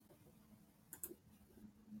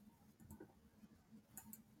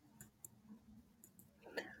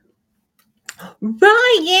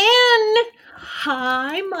Ryan!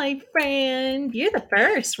 Hi, my friend. You're the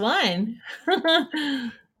first one.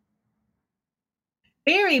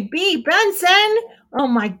 Barry B. Benson! Oh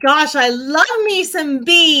my gosh, I love me some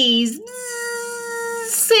bees! Bzzz,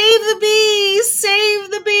 save the bees! Save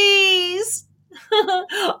the bees!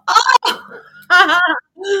 Oh!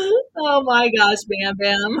 Oh my gosh, Bam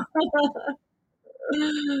Bam.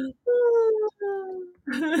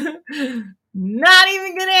 Not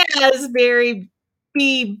even gonna ask, Barry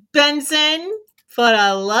B. Benson, but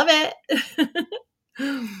I love it.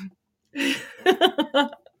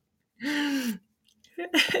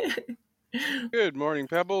 Good morning,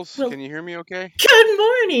 Pebbles. Well, Can you hear me okay? good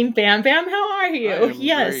morning, Bam Bam. How are I you? am great.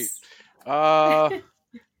 Yes. Uh,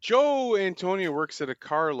 Joe Antonio works at a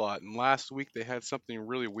car lot, and last week they had something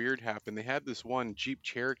really weird happen. They had this one Jeep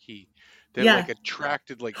Cherokee that Yeah. like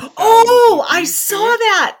attracted like thousands Oh, of I bees saw to it.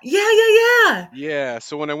 that. Yeah. Yeah,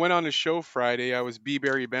 so when I went on the show Friday, I was B.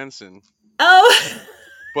 Barry Benson. Oh.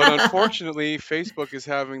 But unfortunately, Facebook is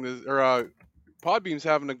having this, or Podbeam's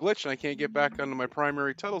having a glitch, and I can't get back onto my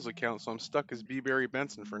primary titles account, so I'm stuck as B. Barry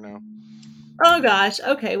Benson for now. Oh gosh.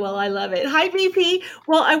 Okay. Well, I love it. Hi, VP.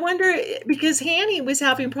 Well, I wonder because Hanny was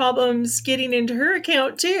having problems getting into her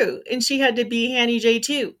account too, and she had to be Hanny J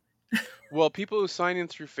too. Well, people who sign in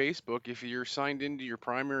through Facebook, if you're signed into your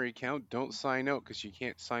primary account, don't sign out because you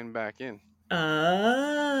can't sign back in.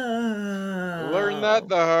 Learn that Oh.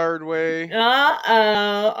 the hard way.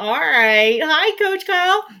 Uh-oh. All right. Hi, Coach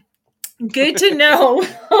Kyle. Good to know.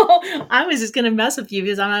 I was just gonna mess with you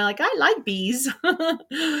because I'm like, I like bees.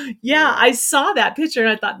 Yeah, Yeah. I saw that picture and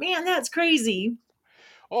I thought, man, that's crazy.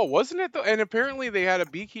 Oh, wasn't it though? And apparently they had a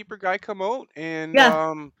beekeeper guy come out and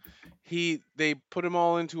Yeah. they put them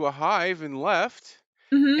all into a hive and left.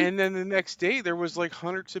 Hmm. And then the next day there was like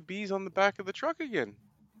hundreds of bees on the back of the truck again.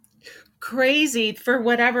 Crazy for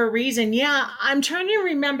whatever reason. Yeah, I'm trying to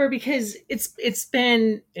remember because it's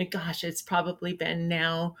been gosh, it's probably been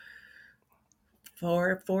now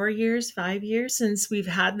 4 years, 5 years since we've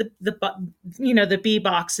had the bee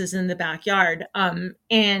boxes in the backyard.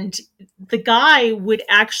 And the guy would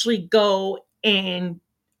actually go and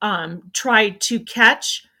try to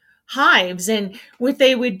catch hives, and what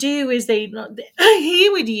they would do is they he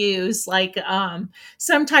would use like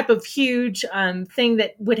some type of huge thing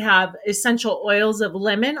that would have essential oils of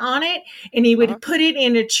lemon on it, and he Uh-huh. would put it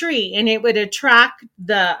in a tree and it would attract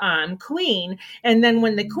the queen, and then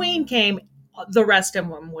when the queen came, the rest of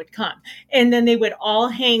them would come, and then they would all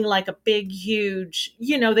hang like a big huge,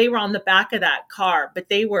 they were on the back of that car, but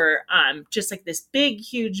they were just like this big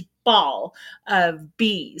huge ball of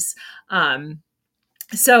bees.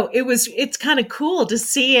 So it's kind of cool to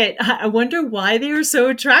see it. I wonder why they were so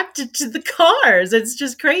attracted to the cars. It's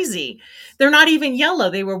just crazy. They're not even yellow,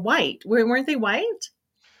 they were white. Weren't they white?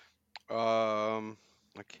 Um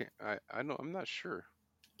I can't I know I'm not sure.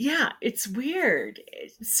 Yeah, it's weird.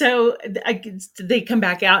 So did they come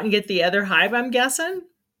back out and get the other hive, I'm guessing?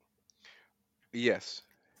 Yes.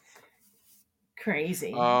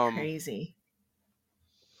 Crazy, Um crazy.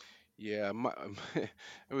 Yeah,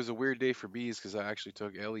 it was a weird day for bees because I actually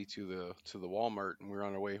took Ellie to the Walmart and we were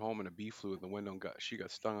on our way home and a bee flew in the window and she got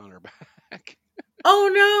stung on her back.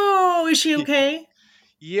 Oh no, is she okay?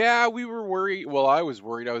 Yeah, we were worried. Well, I was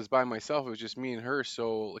worried. I was by myself. It was just me and her.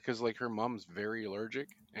 So because like her mom's very allergic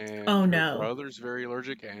and Oh her no. brother's very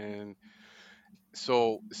allergic, and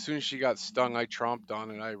so as soon as she got stung, I tromped on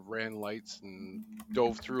it. I ran lights and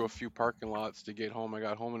dove through a few parking lots to get home. I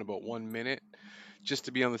got home in about 1 minute. Just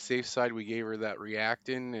to be on the safe side, we gave her that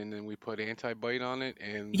Reactin and then we put antibite on it,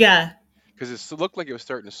 and Yeah. because it looked like it was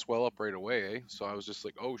starting to swell up right away, so I was just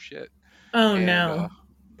like, "Oh shit!" Oh And no.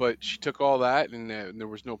 but she took all that, and there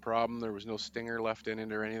was no problem. There was no stinger left in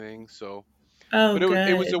it or anything. So, Oh but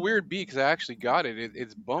it was a good. weird bee because I actually got it.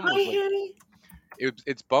 Its bum Hi, was like Hanny.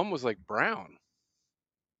 its bum was like brown.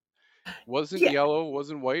 Wasn't Yeah. yellow,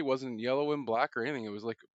 wasn't white, wasn't yellow and black or anything. It was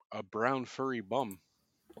like a brown furry bum.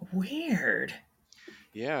 Weird.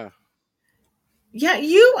 Yeah. Yeah,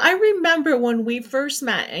 I remember when we first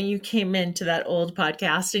met and you came into that old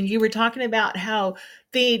podcast and you were talking about how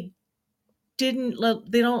they they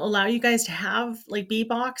don't allow you guys to have like bee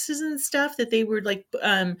boxes and stuff, that they were like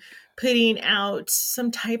putting out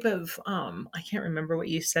some type of I can't remember what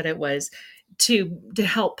you said it was, to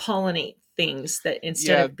help pollinate things that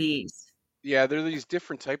instead Yeah, of bees. yeah, they're these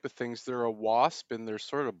different type of things. They're a wasp and they're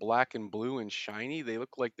sort of black and blue and shiny. They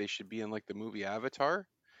look like they should be in like the movie Avatar.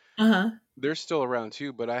 Uh-huh. They're still around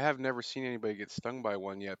too, but I have never seen anybody get stung by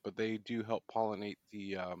one yet. But they do help pollinate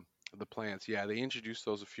the plants. Yeah, they introduced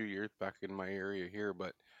those a few years back in my area here,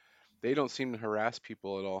 but they don't seem to harass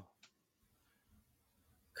people at all.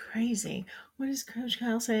 Crazy. What does Coach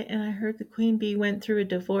Kyle say? And I heard the queen bee went through a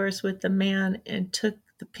divorce with the man and took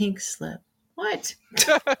the pink slip. What?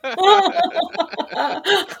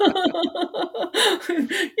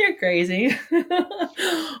 You're crazy.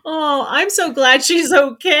 Oh, I'm so glad she's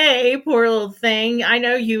okay, poor little thing. I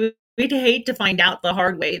know you'd hate to find out the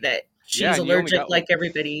hard way that Yeah, she's and you only allergic got like like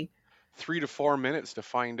everybody. 3 to 4 minutes to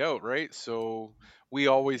find out, right? So we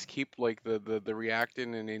always keep like the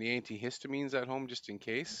reactant and any antihistamines at home just in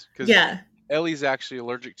case, because Yeah. Ellie's actually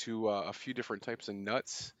allergic to a few different types of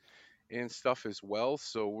nuts and stuff as well.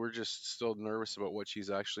 So we're just still nervous about what she's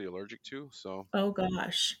actually allergic to. So, Oh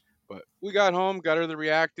gosh. but we got home, got her the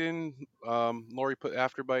reactant. Lori put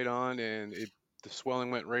Afterbite on, and the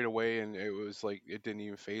swelling went right away, and it was like it didn't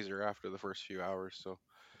even phase her after the first few hours. So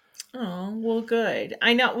Oh, well, good.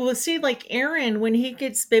 I know. Well, see, like Aaron, when he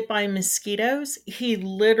gets bit by mosquitoes, he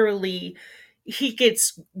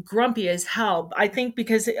gets grumpy as hell. I think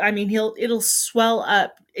because I mean it'll swell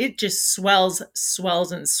up. It just swells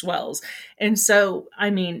and swells. And so I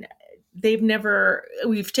mean,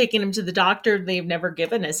 we've taken him to the doctor. They've never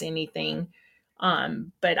given us anything.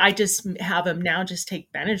 But I just have him now just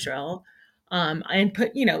take Benadryl, and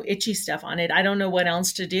put, itchy stuff on it. I don't know what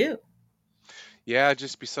else to do. yeah,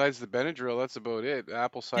 just besides the Benadryl, that's about it.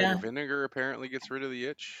 Apple cider Yeah. vinegar apparently gets rid of the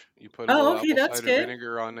itch. You put a Oh, little okay, apple that's cider good.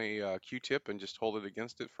 vinegar on a Q-tip and just hold it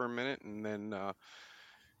against it for a minute, and then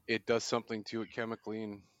it does something to it chemically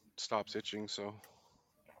and stops itching. So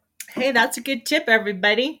Hey, that's a good tip,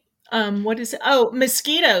 everybody. What is it? Oh,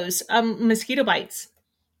 mosquitoes. Mosquito bites.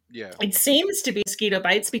 yeah, It seems to be mosquito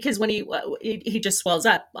bites because when he just swells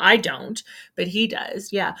up. I don't, but he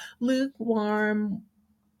does. Yeah, lukewarm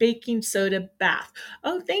baking soda bath.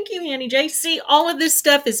 Oh, thank you, Annie J. See, all of this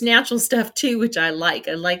stuff is natural stuff too, which I like.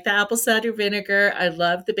 I like the apple cider vinegar. I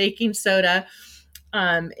love the baking soda.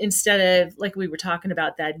 Instead of like we were talking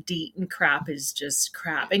about, that DEET and crap is just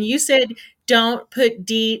crap. And you said don't put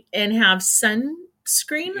DEET and have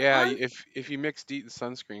sunscreen yeah. on. If you mix DEET and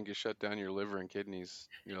sunscreen, can shut down your liver and kidneys.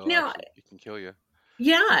 Now, Actually, it can kill you.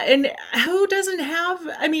 yeah, and who doesn't have?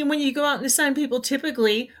 I mean, when you go out in the sun, people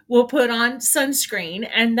typically will put on sunscreen,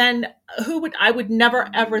 and then who would? I would never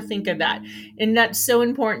ever think of that, and that's so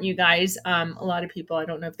important, you guys. A lot of people, I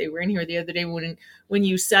don't know if they were in here the other day when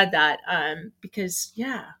you said that, because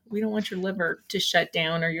yeah, we don't want your liver to shut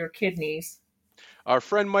down or your kidneys. Our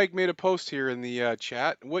friend Mike made a post here in the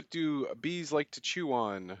chat. What do bees like to chew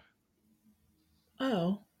on?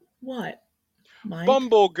 Oh, what, Mike?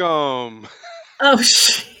 Bumble gum. Oh,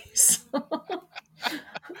 jeez.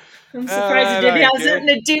 I'm surprised it That didn't Ike, have eh? something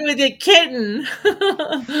to do with a kitten.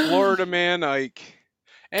 Florida man Ike.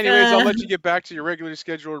 Anyways, I'll uh, let you get back to your regular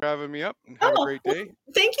schedule for having me up. And have a oh, great well, day.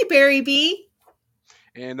 thank you, Barry B.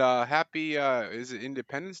 And happy, is it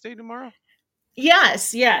Independence Day tomorrow?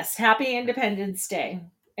 Yes, yes. Happy Independence Day.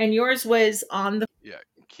 And yours was on the Yeah,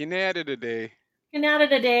 Canada today.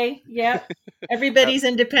 Canada Day. Yep. have, Everybody's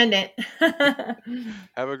independent.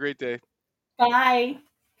 have a great day. Bye.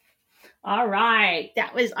 All right.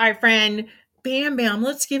 That was our friend Bam Bam.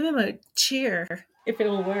 Let's give him a cheer if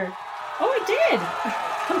it'll work. Oh, it did.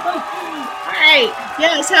 All right.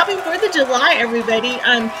 Yes. Happy 4th of July, everybody.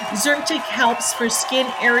 Zyrtec helps for skin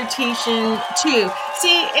irritation too.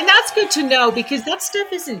 See, and that's good to know because that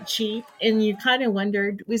stuff isn't cheap. And you kind of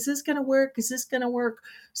wondered, is this going to work? Is this going to work?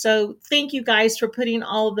 So thank you guys for putting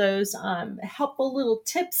all those helpful little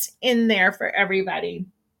tips in there for everybody.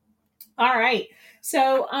 All right.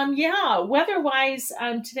 So, yeah, weather wise,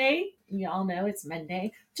 today, y'all know it's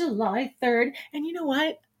Monday, July 3rd. And you know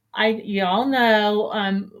what? Y'all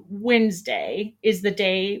know, Wednesday is the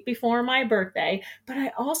day before my birthday, but I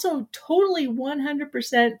also totally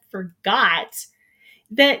 100% forgot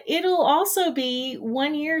that it'll also be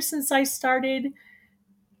 1 year since I started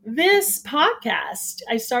this podcast.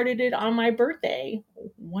 I started it on my birthday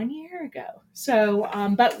 1 year ago. So,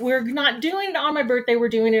 but we're not doing it on my birthday. We're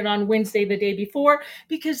doing it on Wednesday, the day before,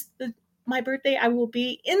 because my birthday, I will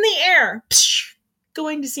be in the air.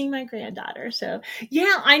 Going to see my granddaughter. So,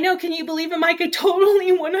 yeah, I know. Can you believe it, Mike? I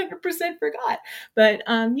totally 100% forgot. But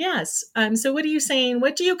yes. So, what are you saying?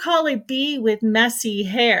 What do you call a bee with messy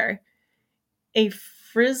hair? A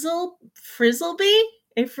frizzlebee?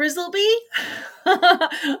 A frizzlebee?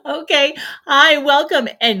 Okay. Hi, welcome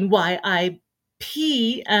NYIPMZXE.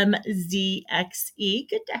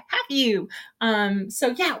 Good to have you.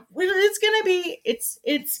 So yeah,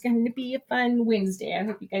 it's gonna be a fun Wednesday. I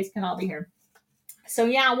hope you guys can all be here. So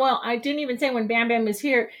yeah, well, I didn't even say when Bam Bam is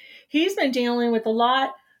here, he's been dealing with a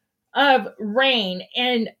lot of rain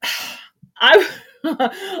and I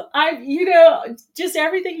just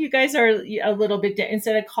everything you guys are a little bit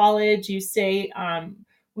instead of college you say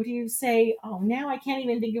what do you say? Oh, now I can't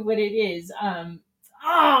even think of what it is.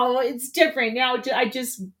 Oh, it's different now. I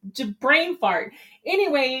just brain fart.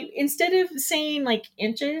 Anyway, instead of saying like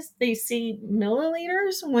inches, they say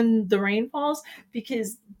milliliters when the rain falls,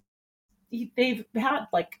 because they've had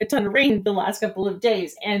like a ton of rain the last couple of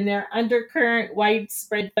days, and they're undercurrent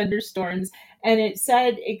widespread thunderstorms, and it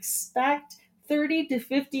said expect 30 to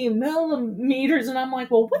 50 millimeters, and I'm like,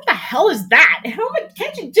 well, what the hell is that? How much?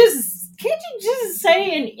 Can't you just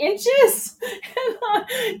say in inches? And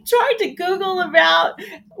I tried to Google about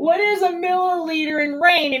what is a milliliter in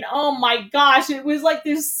rain, and oh my gosh, it was like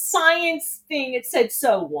this science thing. It said,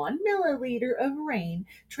 so 1 milliliter of rain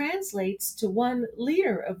translates to 1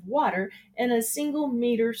 liter of water in a single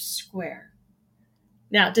meter square.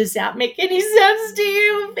 Now, does that make any sense to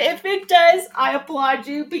you? If it does, I applaud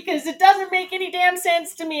you, because it doesn't make any damn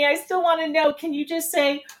sense to me. I still want to know, can you just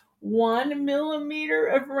say 1 millimeter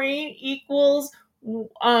of rain equals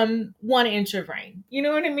 1 inch of rain? You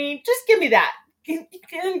know what I mean? Just give me that. Let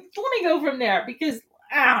me go from there, because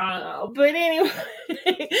I don't know. But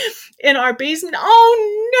anyway, in our basement,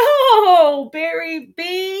 oh no, Barry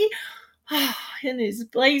B. And his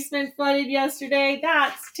basement flooded yesterday.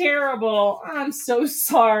 That's terrible. I'm so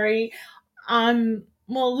sorry.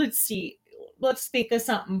 Well, let's see. Let's think of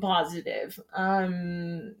something positive. Are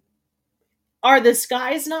the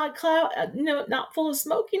skies not cloud? No, not full of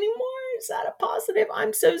smoke anymore. Is that a positive?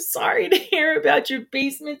 I'm so sorry to hear about your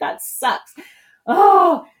basement. That sucks.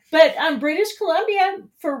 Oh, but British Columbia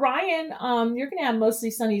for Ryan, you're gonna have mostly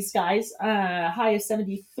sunny skies. High of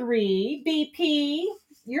 73. BP,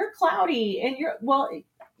 you're cloudy, and you're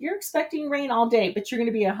expecting rain all day, but you're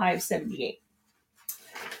gonna be a high of 78.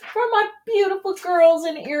 For my beautiful girls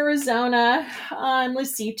in Arizona,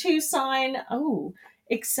 let's see, Tucson. Oh,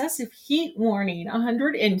 excessive heat warning,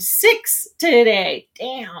 106 today.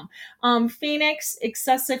 Damn. Phoenix,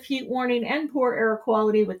 excessive heat warning and poor air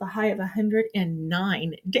quality with a high of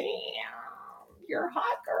 109. Damn. You're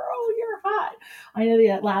hot, girl. You're hot. I know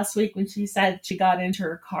that last week when she said she got into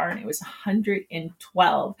her car and it was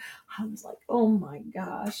 112. I was like, oh my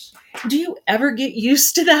gosh. Do you ever get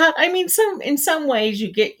used to that? I mean, in some ways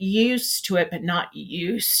you get used to it, but not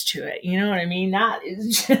used to it. You know what I mean? That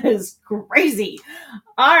is just crazy.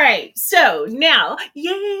 All right, so now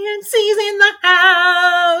Yancey's in the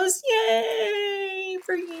house. Yay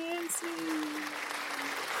for Yancey.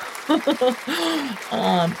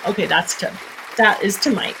 Okay, that is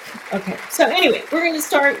to Mike. Okay, so anyway, we're going to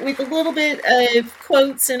start with a little bit of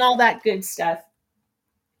quotes and all that good stuff.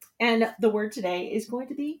 And the word today is going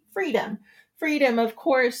to be freedom. Freedom, of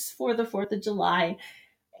course, for the 4th of July.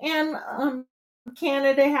 And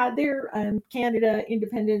Canada had their Canada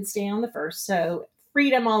Independence Day on the 1st. So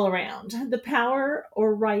freedom all around. The power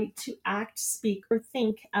or right to act, speak, or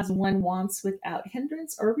think as one wants without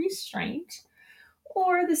hindrance or restraint,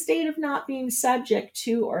 or the state of not being subject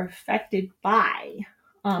to or affected by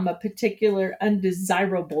a particular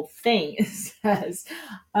undesirable thing, it says.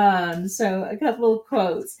 So, a couple of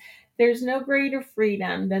quotes. There's no greater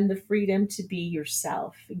freedom than the freedom to be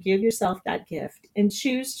yourself. Give yourself that gift and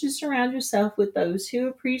choose to surround yourself with those who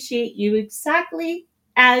appreciate you exactly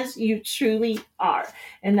as you truly are.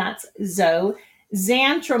 And that's Zoe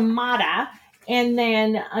Xantramata. And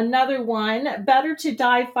then another one, better to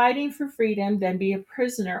die fighting for freedom than be a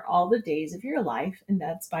prisoner all the days of your life. And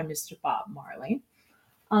that's by Mr. Bob Marley.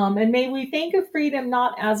 And may we think of freedom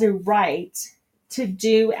not as a right to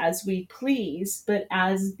do as we please, but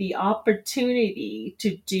as the opportunity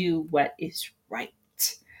to do what is right.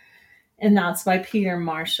 And that's by Peter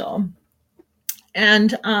Marshall.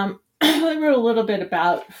 And I wrote a little bit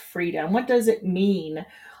about freedom. What does it mean?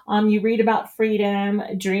 You read about freedom,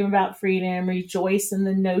 dream about freedom, rejoice in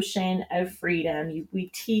the notion of freedom. We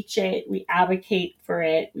teach it, we advocate for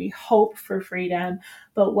it, we hope for freedom.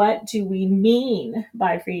 But what do we mean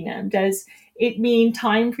by freedom? Does it mean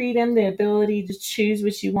time freedom, the ability to choose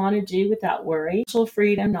what you want to do without worry? Financial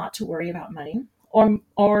freedom, not to worry about money?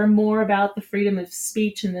 Or more about the freedom of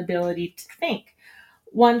speech and the ability to think?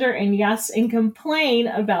 Wonder and yes, and complain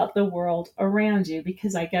about the world around you,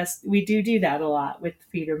 because I guess we do that a lot with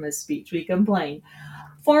freedom of speech. We complain.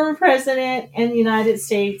 Former president in the United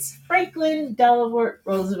States, Franklin Delano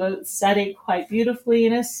Roosevelt, said it quite beautifully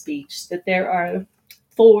in a speech that there are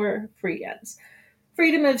 4 freedoms: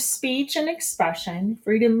 freedom of speech and expression,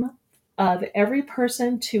 freedom of every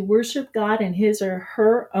person to worship God in his or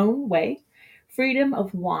her own way, freedom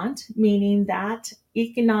of want, meaning that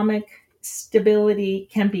economic stability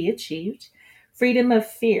can be achieved, freedom of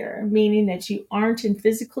fear, meaning that you aren't in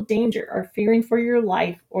physical danger or fearing for your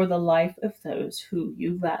life or the life of those who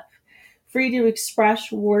you love, free to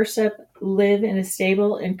express, worship, live in a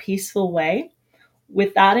stable and peaceful way.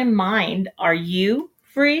 With that in mind, are you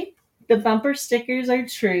free? The bumper stickers are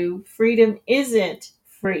true. Freedom isn't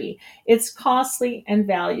free. It's costly and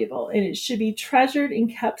valuable, and it should be treasured and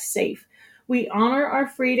kept safe. We honor our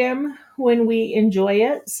freedom when we enjoy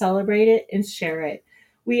it, celebrate it, and share it.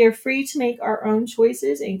 We are free to make our own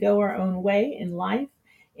choices and go our own way in life.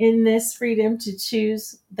 In this freedom to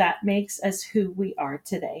choose that makes us who we are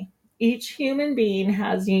today. Each human being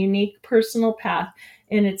has a unique personal path,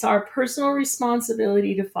 and it's our personal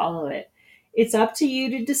responsibility to follow it. It's up to you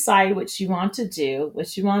to decide what you want to do,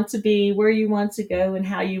 what you want to be, where you want to go, and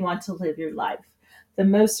how you want to live your life. The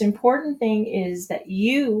most important thing is that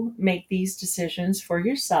you make these decisions for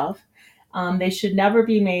yourself. They should never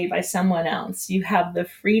be made by someone else. You have the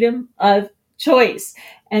freedom of choice,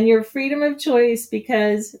 and your freedom of choice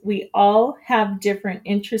because we all have different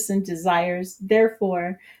interests and desires.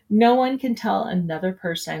 Therefore, no one can tell another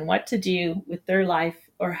person what to do with their life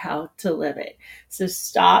or how to live it. So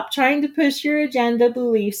stop trying to push your agenda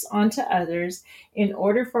beliefs onto others. In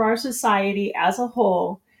order for our society as a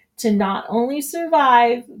whole to not only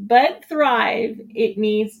survive but thrive, it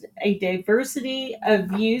needs a diversity of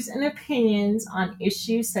views and opinions on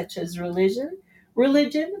issues such as religion,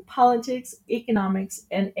 politics, economics,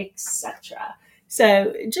 and etc.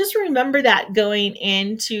 So just remember that going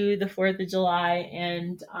into the 4th of July,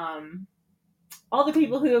 and all the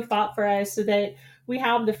people who have fought for us so that we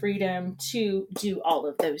have the freedom to do all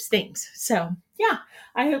of those things. So, yeah,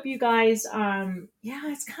 I hope you guys, yeah,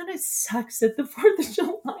 it's kind of sucks that the 4th of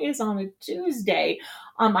July is on a Tuesday.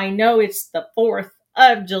 I know it's the 4th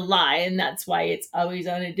of July, and that's why it's always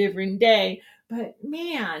on a different day. But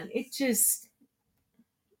man, it just,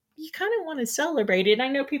 you kind of want to celebrate it. I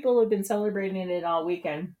know people have been celebrating it all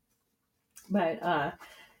weekend, but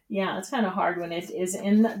yeah, it's kind of hard when it is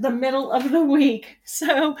in the middle of the week.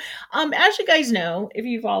 So, as you guys know, if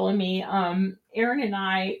you follow me, Aaron and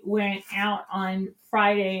I went out on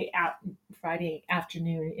Friday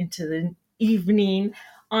afternoon into the evening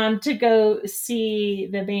to go see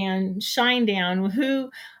the band Shinedown,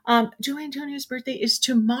 who Joe Antonio's birthday is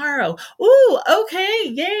tomorrow. Ooh, okay,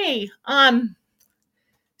 yay.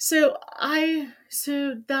 So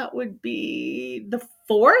that would be the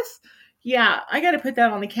 4th. Yeah, I got to put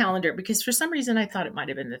that on the calendar because for some reason I thought it might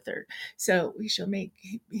have been the 3rd. So we shall make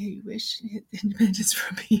a wish independence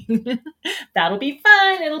for me. That'll be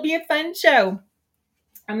fun. It'll be a fun show.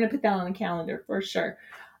 I'm going to put that on the calendar for sure.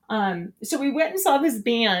 So we went and saw this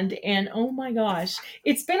band, and oh my gosh,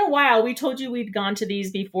 it's been a while. We told you we'd gone to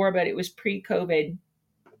these before, but it was pre-COVID,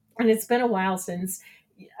 and it's been a while since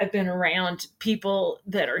I've been around people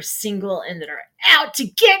that are single and that are out to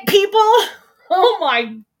get people. Oh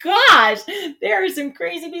my gosh, there are some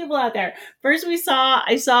crazy people out there. First,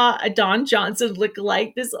 I saw a Don Johnson look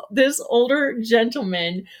like this older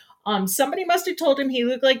gentleman. Somebody must have told him he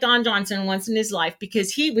looked like Don Johnson once in his life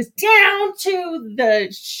because he was down to the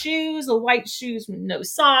shoes, the white shoes, no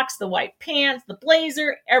socks, the white pants, the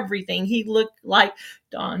blazer, everything. He looked like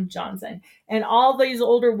Don Johnson, and all these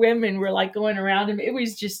older women were like going around him. It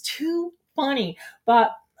was just too funny.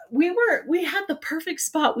 But we had the perfect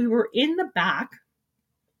spot. We were in the back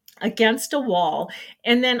against a wall,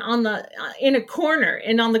 and then on the in a corner,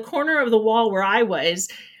 and on the corner of the wall where I was,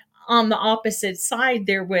 on the opposite side,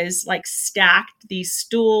 there was like stacked these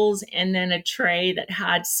stools and then a tray that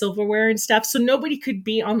had silverware and stuff, so nobody could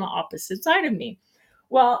be on the opposite side of me.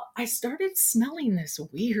 Well, I started smelling this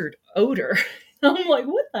weird odor. I'm like,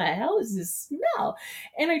 what the hell is this smell?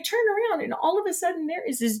 And I turn around, and all of a sudden there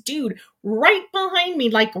is this dude right behind me,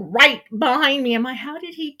 like right behind me. I'm like, how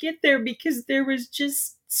did he get there? Because there was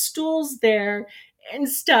just stools there and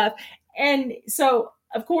stuff. And so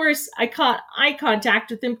of course I caught eye contact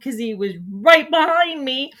with him because he was right behind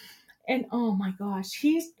me. And oh my gosh,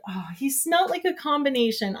 he smelled like a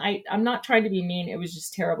combination. I'm not trying to be mean. It was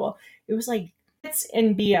just terrible. It was like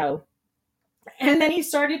and bo. And then he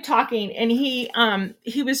started talking, and he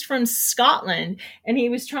was from Scotland, and he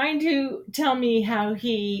was trying to tell me how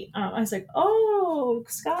he I was like, oh,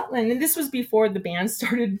 Scotland. And this was before the band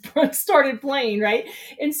started playing, right?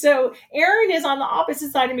 And so Aaron is on the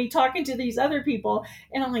opposite side of me talking to these other people,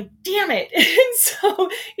 and I'm like, damn it. And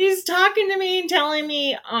so he's talking to me and telling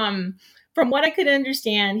me from what I could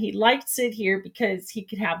understand, he liked it here because he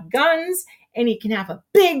could have guns and he can have a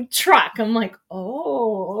big truck. I'm like,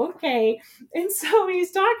 oh, okay. And so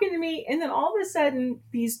he's talking to me, and then all of a sudden,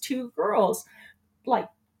 these two girls like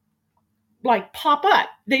pop up.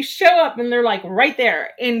 They show up, and they're like right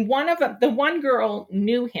there. And one of them, the one girl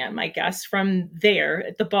knew him, I guess, from there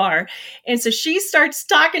at the bar, and so she starts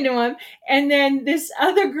talking to him. And then this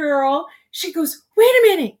other girl, She goes, wait a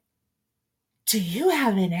minute, do you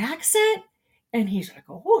have an accent? And he's like,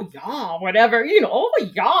 oh yeah, whatever, oh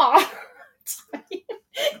yeah.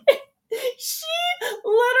 She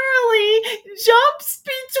literally jumps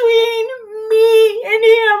between me and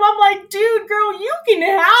him. I'm like, dude, girl, you can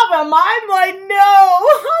have him. I'm like, no.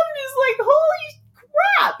 I'm just like, holy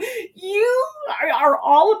crap. You are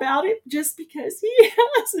all about it just because he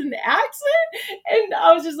has an accent. And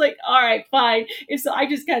I was just like, all right, fine. And so I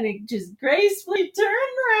just kind of just gracefully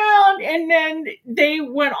turned around, and then they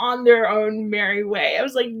went on their own merry way. I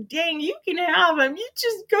was like, dang, you can have him. You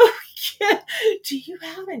just go get. Do you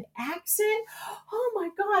have an accent? Oh my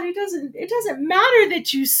god, it doesn't matter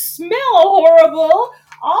that you smell horrible.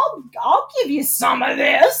 I'll give you some of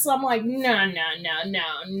this. I'm like, no.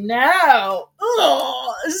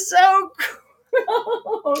 Ugh, so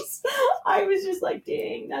gross. I was just like,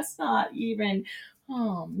 dang, that's not even.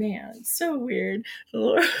 Oh man, so weird.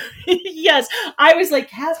 Yes, I was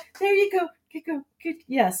like, there you go. Good.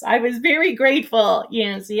 Yes, I was very grateful,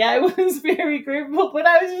 Yancy. I was very grateful, but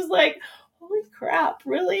I was just like, holy crap,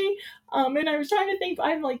 really? And I was trying to think,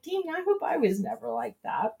 I'm like, dang, I hope I was never like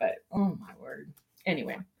that, but oh my word.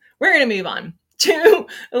 Anyway, we're gonna move on to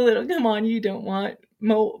a little. Come on, you don't want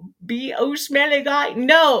be oh smelly guy?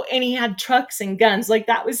 No, and he had trucks and guns. Like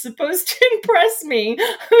that was supposed to impress me.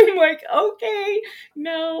 I'm like, okay,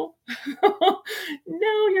 no,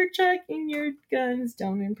 no, your truck and your guns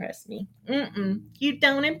don't impress me. You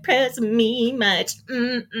don't impress me much.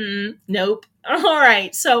 Nope. All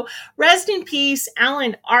right, so rest in peace,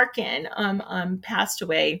 Alan Arkin. Passed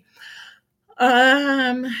away.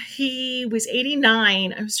 He was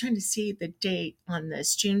 89. I was trying to see the date on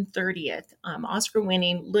this, June 30th. Oscar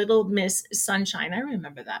winning Little Miss Sunshine. I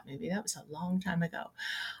remember that movie. That was a long time ago.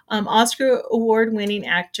 Oscar award winning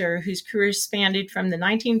actor whose career spanned from the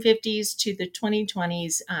 1950s to the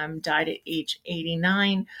 2020s, died at age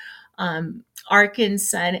 89. Arkin's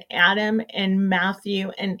son Adam and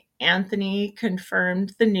Matthew and Anthony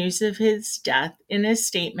confirmed the news of his death in a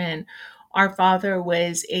statement. Our father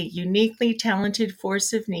was a uniquely talented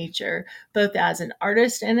force of nature, both as an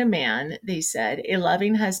artist and a man, they said, a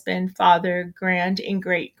loving husband, father, grand and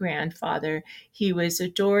great grandfather. He was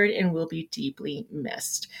adored and will be deeply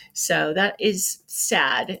missed. So that is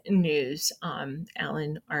sad news,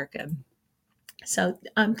 Alan Arkin. So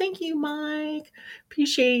thank you, Mike.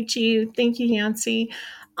 Appreciate you. Thank you, Nancy.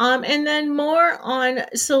 And then more on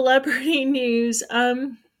celebrity news.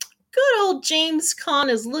 Good old James Caan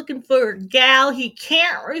is looking for a gal he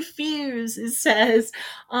can't refuse, it says.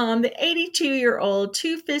 The 82-year-old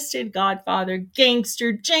two-fisted godfather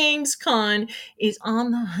gangster James Caan is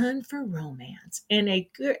on the hunt for romance in a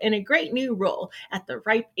great new role at the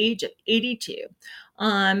ripe age of 82.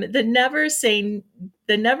 The Never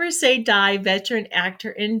Say Die veteran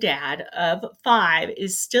actor and dad of five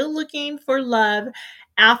is still looking for love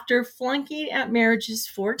after flunking at marriages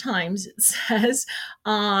four times, it says.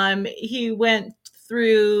 He went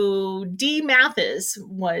through D. Mathis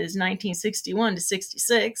was 1961 to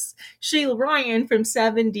 66, Sheila Ryan from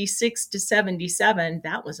 76 to 77,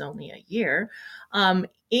 that was only a year.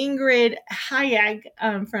 Ingrid Hayag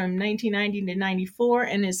from 1990 to 94,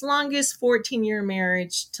 and his longest 14-year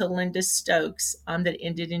marriage to Linda Stokes that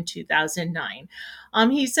ended in 2009.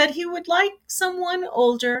 He said he would like someone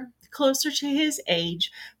older, closer to his age,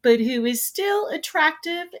 but who is still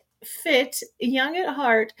attractive, fit, young at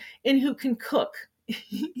heart, and who can cook.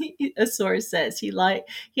 A source says he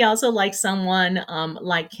also likes someone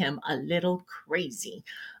like him, a little crazy.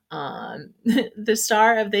 The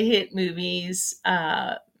star of the hit movies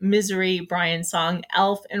Misery, Brian Song,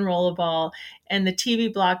 Elf, and Rollerball, and the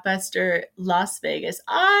TV blockbuster Las Vegas.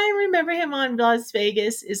 I remember him on Las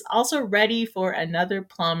Vegas, is also ready for another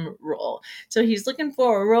plum role. So he's looking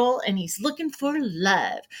for a role and he's looking for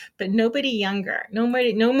love, but nobody younger.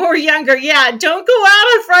 Nobody, no more younger. Yeah, don't go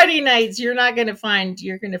out on Friday nights. You're going to find,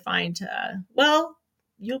 well,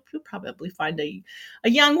 you'll probably find a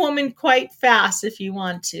young woman quite fast if you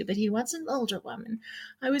want to, but he wants an older woman.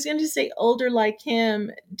 I was going to say older like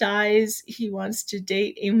him, dies. He wants to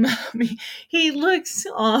date a mommy. He looks,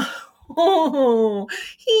 oh,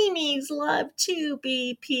 he needs love too,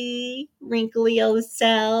 BP, wrinkly old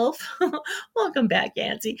self. Welcome back,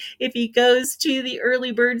 Yancy. If he goes to the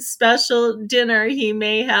early bird special dinner, he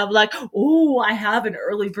may have like, oh, I have an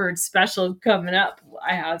early bird special coming up.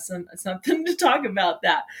 I have something to talk about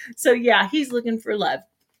that. So yeah, he's looking for love.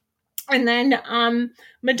 And then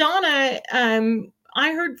Madonna,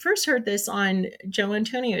 I first heard this on Joe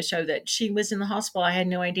Antonio's show that she was in the hospital. I had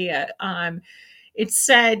no idea. It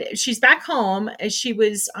said she's back home. She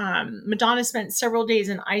was Madonna spent several days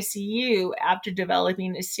in ICU after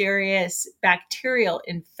developing a serious bacterial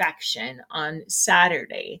infection on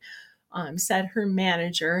Saturday. Said her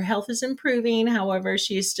manager. Health is improving. However,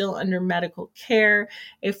 she is still under medical care.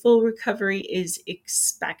 A full recovery is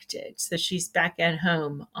expected. So she's back at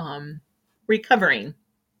home recovering.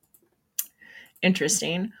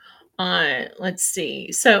 Interesting. Let's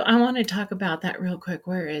see. So I want to talk about that real quick.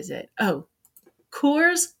 Where is it? Oh,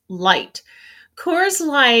 Coors Light. Coors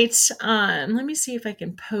Light. Let me see if I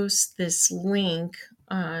can post this link.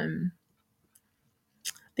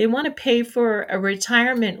 They want to pay for a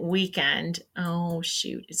retirement weekend. Oh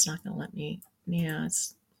shoot, it's not going to let me. Yeah,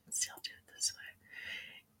 let's see, I'll do it this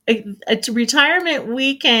way. A retirement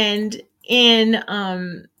weekend in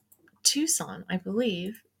Tucson, I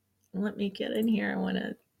believe. Let me get in here. I want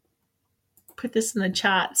to put this in the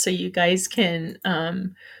chat so you guys can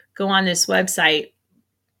go on this website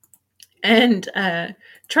and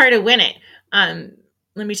try to win it.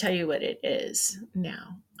 Let me tell you what it is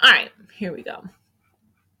now. All right, here we go.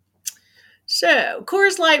 So,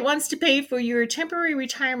 Coors Light wants to pay for your temporary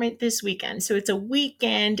retirement this weekend. So, it's a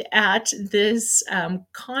weekend at this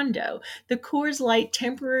condo. The Coors Light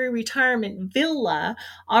Temporary Retirement Villa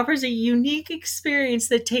offers a unique experience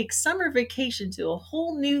that takes summer vacation to a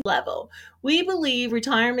whole new level. We believe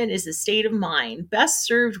retirement is a state of mind, best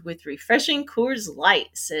served with refreshing Coors Light,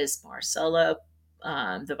 says Marcella,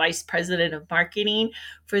 the vice president of marketing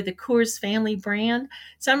for the Coors family brand.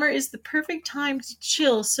 Summer is the perfect time to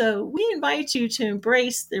chill, so we invite you to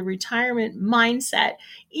embrace the retirement mindset,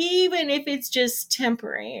 even if it's just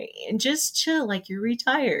temporary, and just chill like you're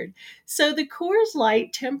retired. So, the Coors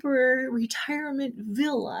Light Temporary Retirement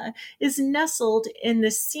Villa is nestled in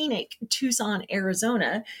the scenic Tucson,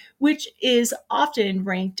 Arizona, which is often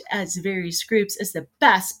ranked as various groups as the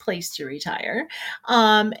best place to retire.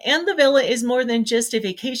 And the villa is more than just a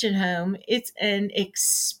vacation home, it's an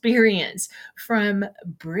experience. From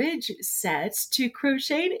bridge sets to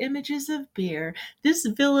crocheted images of beer, this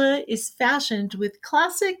villa is fashioned with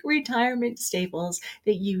classic retirement staples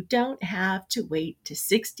that you don't have to wait to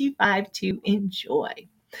 65 to enjoy.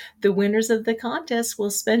 The winners of the contest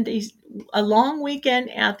will spend a long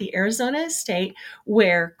weekend at the Arizona estate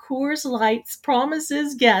where Coors Lights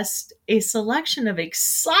promises guests a selection of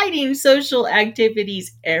exciting social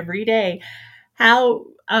activities every day.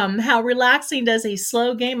 How relaxing does a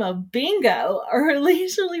slow game of bingo or a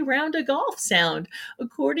leisurely round of golf sound?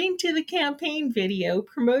 According to the campaign video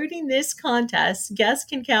promoting this contest, guests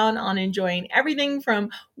can count on enjoying everything from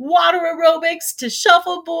water aerobics to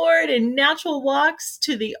shuffleboard and natural walks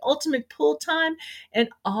to the ultimate pool time and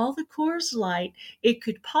all the Coors Light it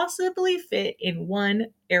could possibly fit in one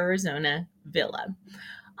Arizona villa.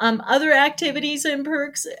 Other activities and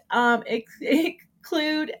perks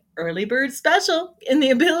include early bird special and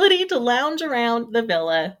the ability to lounge around the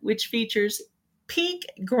villa, which features peak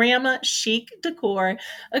grandma chic decor,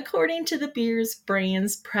 according to the beer's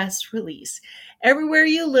brand's press release. Everywhere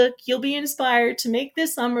you look, you'll be inspired to make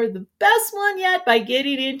this summer the best one yet by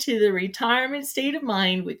getting into the retirement state of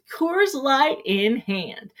mind with Coors Light in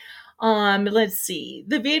hand. Let's see.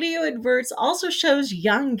 The video adverts also shows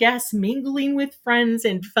young guests mingling with friends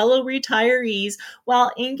and fellow retirees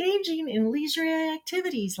while engaging in leisurely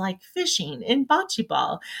activities like fishing and bocce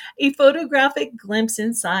ball. A photographic glimpse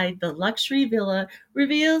inside the luxury villa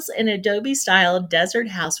reveals an Adobe style desert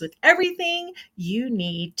house with everything you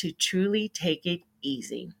need to truly take it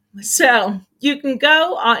easy. So you can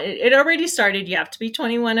go on, it already started. You have to be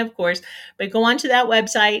 21, of course, but go onto that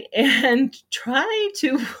website and try to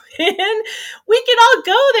win. We can all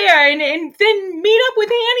go there and then meet up with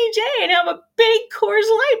Annie J and have a big Coors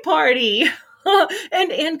Light party.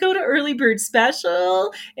 and go to early bird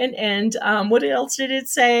special and what else did it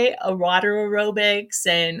say? A water aerobics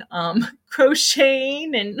and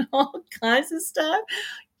crocheting and all kinds of stuff.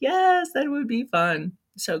 Yes, that would be fun.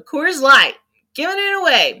 So Coors Light, giving it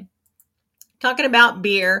away. Talking about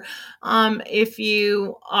beer, if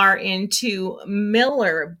you are into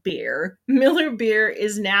Miller beer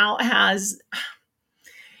is now has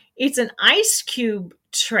it's an ice cube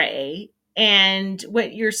tray, and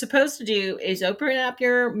what you're supposed to do is open up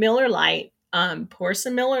your Miller Lite, pour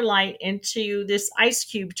some Miller Lite into this ice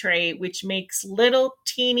cube tray, which makes little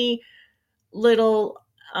teeny little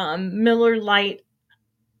Miller Lite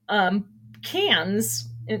cans.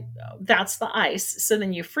 That's the ice. So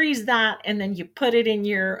then you freeze that and then you put it in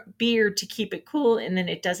your beer to keep it cool and then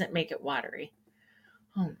it doesn't make it watery.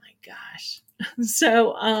 Oh my gosh.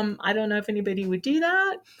 So I don't know if anybody would do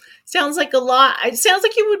that. Sounds like a lot. It sounds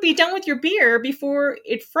like you would be done with your beer before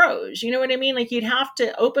it froze. You know what I mean? Like you'd have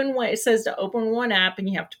to open what it says to open one up and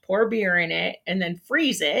you have to pour beer in it and then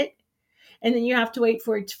freeze it. And then you have to wait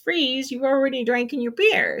for it to freeze. You've already drank your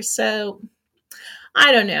beer. So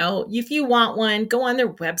I don't know. If you want one, go on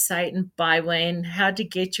their website and buy one. How to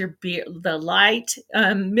get your beer, the light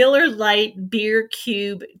Miller Light beer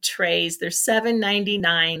cube trays. They're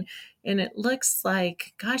 $7.99, and it looks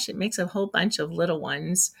like, gosh, it makes a whole bunch of little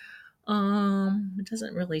ones. It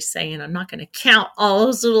doesn't really say, and I'm not going to count all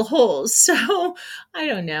those little holes. So I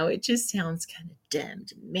don't know. It just sounds kind of dumb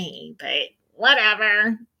to me, but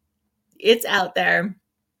whatever. It's out there.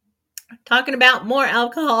 Talking about more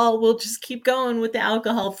alcohol, we'll just keep going with the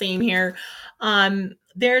alcohol theme here.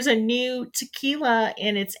 There's a new tequila,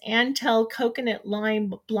 and it's Antel Coconut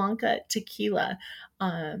Lime Blanca Tequila.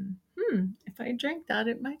 If I drank that,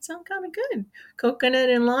 it might sound kind of good. Coconut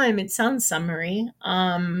and lime. It sounds summery.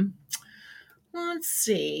 Let's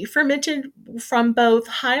see. Fermented from both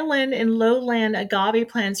highland and lowland agave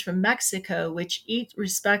plants from Mexico, which each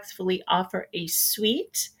respectively offer a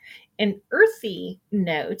sweet and earthy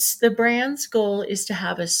notes. The brand's goal is to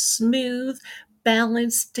have a smooth,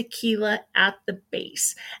 balanced tequila at the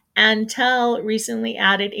base. Antel recently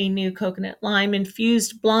added a new coconut lime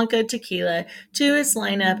infused Blanca tequila to its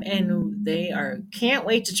lineup, and they are can't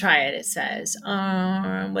wait to try it. It says,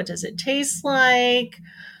 what does it taste like?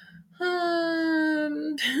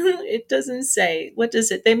 It doesn't say. What does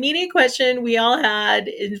it? The immediate question we all had: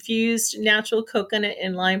 infused natural coconut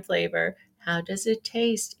and lime flavor. How does it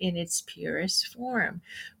taste in its purest form?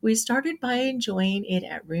 We started by enjoying it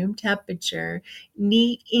at room temperature,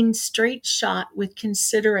 neat in straight shot with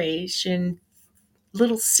consideration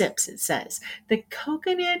little sips, it says. The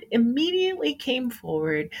coconut immediately came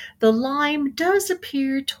forward. The lime does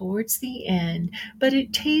appear towards the end, but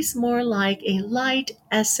it tastes more like a light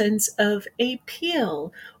essence of a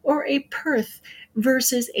peel or a perth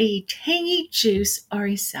versus a tangy juice or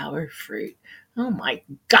a sour fruit. Oh my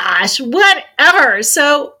gosh, whatever.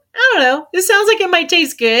 So I don't know. This sounds like it might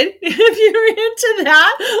taste good if you're into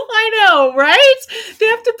that. I know, right? They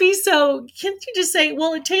have to be so. Can't you just say,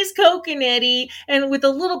 well, it tastes coconutty and with a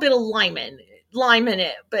little bit of lime in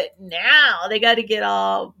it? But now they got to get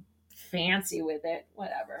all fancy with it.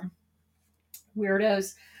 Whatever,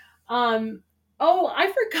 weirdos. Um. Oh, I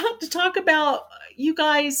forgot to talk about you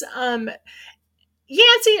guys.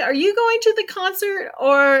 Yancy, are you going to the concert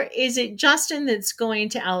or is it Justin that's going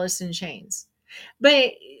to Alice in Chains?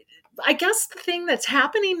 But I guess the thing that's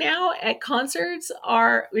happening now at concerts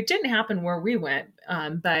are it didn't happen where we went,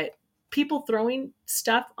 but people throwing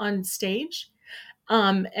stuff on stage,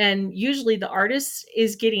 and usually the artist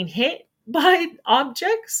is getting hit by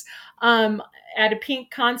objects. At a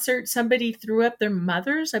Pink concert, somebody threw up their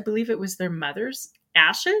mother's, I believe it was their mother's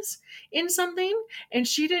ashes in something, and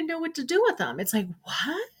she didn't know what to do with them. It's like,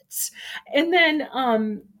 what? And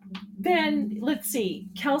then let's see,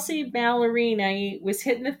 Kelsey Ballerina was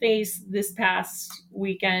hit in the face this past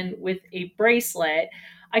weekend with a bracelet.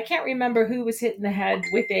 I can't remember who was hit in the head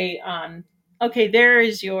with a okay, there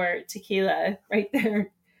is your tequila right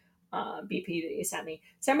there, BP that you sent me.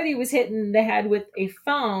 Somebody was hit in the head with a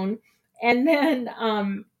phone, and then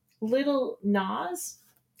Little Nas,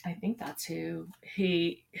 I think that's who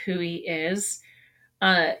he is.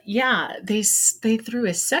 Yeah, they threw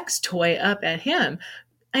a sex toy up at him.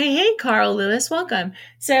 Hey, Carl Lewis, welcome.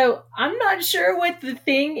 So I'm not sure what the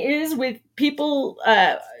thing is with people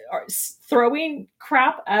throwing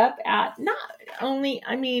crap up at not only.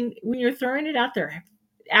 I mean, when you're throwing it out there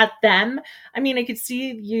at them, I mean, I could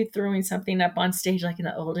see you throwing something up on stage like in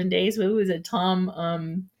the olden days. What was it,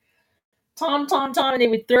 Tom? Tom, and they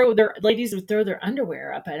would throw their ladies would throw their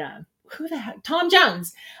underwear up at who the heck? Tom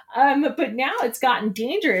Jones. But now it's gotten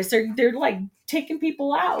dangerous. They're like taking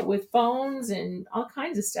people out with phones and all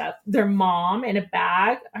kinds of stuff. Their mom in a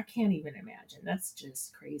bag. I can't even imagine. That's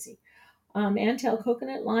just crazy. Antel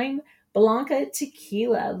Coconut Lime Blanca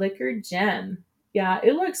Tequila Liquor Gem. Yeah,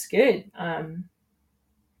 it looks good.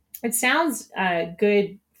 It sounds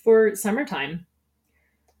good for summertime.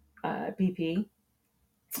 BP.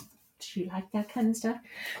 Do you like that kind of stuff?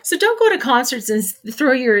 So don't go to concerts and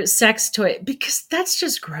throw your sex toy because that's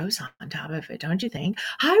just gross on top of it, don't you think?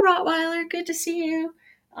 Hi, Rottweiler. Good to see you.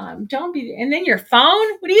 Don't be. And then your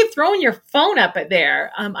phone. What are you throwing your phone up at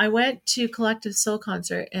there? I went to Collective Soul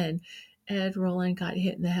concert and Ed Roland got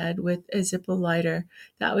hit in the head with a Zippo lighter.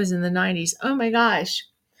 That was in the 90s. Oh my gosh.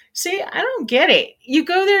 See, I don't get it. You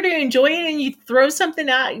go there to enjoy it and you throw something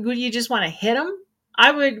out. Would you just want to hit them? I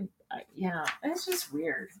would. Yeah, it's just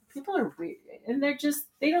weird. People are weird, and they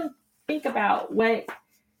don't think about what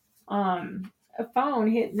a phone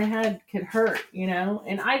hit in the head could hurt,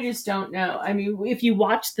 And I just don't know. I mean, if you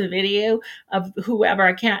watch the video of whoever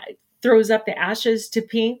I can't throws up the ashes to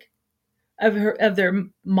Pink of their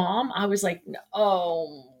mom, I was like,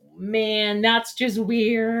 oh man, that's just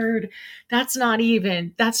weird. That's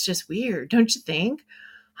just weird, don't you think?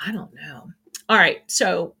 I don't know. All right,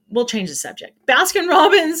 so we'll change the subject. Baskin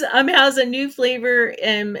Robbins has a new flavor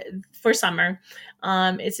for summer.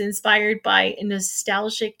 It's inspired by a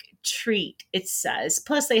nostalgic treat, it says.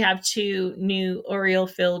 Plus, they have two new Oreo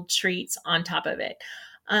filled treats on top of it.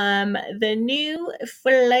 The new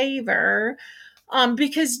flavor,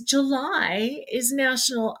 because July is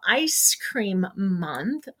National Ice Cream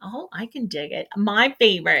Month. Oh, I can dig it. My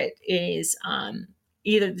favorite is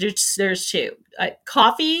either there's two: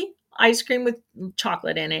 coffee ice cream with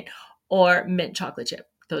chocolate in it, or mint chocolate chip.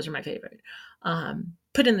 Those are my favorite.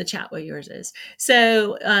 Put in the chat what yours is.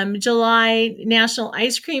 So, July National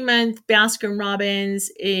Ice Cream Month. Baskin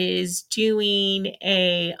Robbins is doing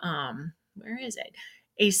where is it?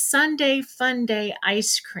 A Sunday Fun Day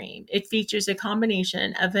ice cream. It features a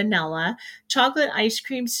combination of vanilla, chocolate ice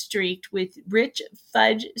cream streaked with rich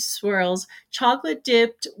fudge swirls, chocolate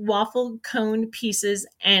dipped waffle cone pieces,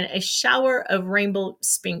 and a shower of rainbow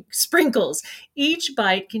sprinkles. Each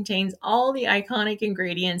bite contains all the iconic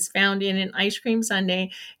ingredients found in an ice cream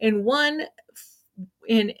sundae in one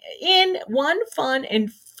fun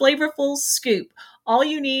and flavorful scoop. All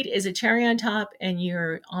you need is a cherry on top, and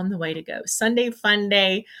you're on the way to go. Sunday Fun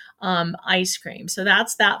Day ice cream. So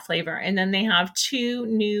that's that flavor. And then they have two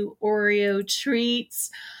new Oreo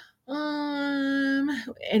treats. And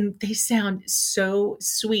they sound so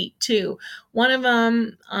sweet too. One of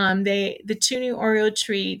them, the two new Oreo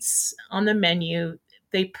treats on the menu,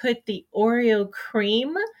 they put the Oreo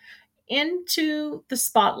cream into the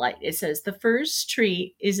spotlight. It says the first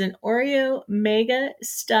treat is an Oreo mega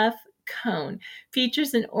stuff cone.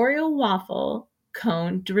 Features an Oreo waffle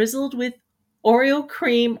cone drizzled with Oreo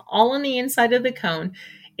cream all on the inside of the cone.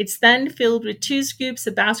 It's then filled with 2 scoops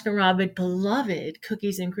of Baskin Robbins beloved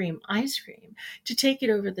cookies and cream ice cream. To take it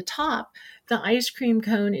over the top, the ice cream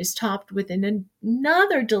cone is topped with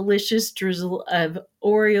another delicious drizzle of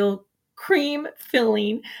Oreo cream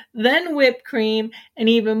filling, then whipped cream, and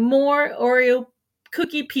even more Oreo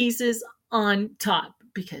cookie pieces on top.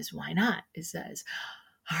 Because why not? It says.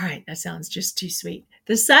 All right, that sounds just too sweet.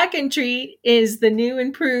 The second treat is the new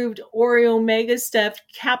improved Oreo Mega Stuffed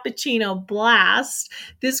Cappuccino Blast.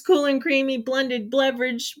 This cool and creamy blended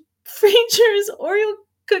beverage features Oreo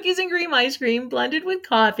cookies and cream ice cream blended with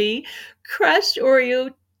coffee, crushed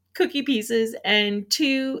Oreo cookie pieces, and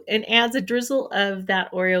adds a drizzle of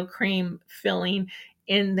that Oreo cream filling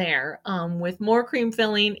in there. With more cream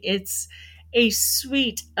filling, it's a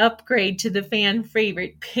sweet upgrade to the fan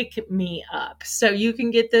favorite Pick Me Up. So you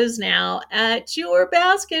can get those now at your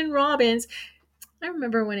Baskin Robbins. I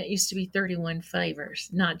remember when it used to be 31 flavors,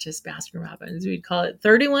 not just Baskin Robbins. We'd call it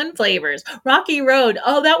 31 flavors. Rocky Road.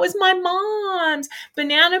 Oh, that was my mom's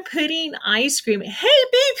banana pudding ice cream. Hey,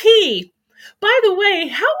 BP. By the way,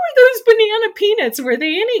 how were those banana peanuts? Were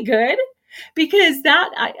they any good? Because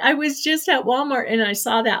I was just at Walmart and I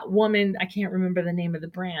saw that woman. I can't remember the name of the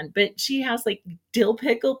brand, but she has like dill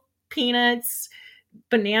pickle peanuts,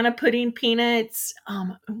 banana pudding peanuts.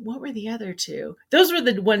 What were the other two? Those were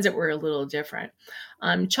the ones that were a little different.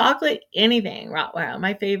 Chocolate anything. Wow,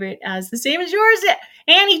 my favorite, as the same as yours,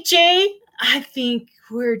 Annie J. I think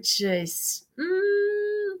we're just,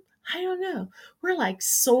 I don't know. We're like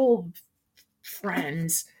soul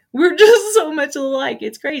friends. We're just so much alike.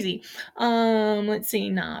 It's crazy. Let's see.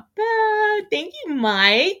 Not bad. Thank you,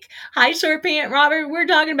 Mike. Hi, Short Pant Robert. We're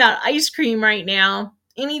talking about ice cream right now.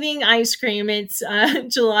 Anything ice cream. It's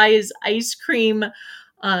July is ice cream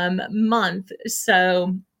month.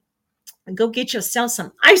 So go get yourself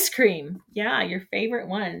some ice cream. Yeah, your favorite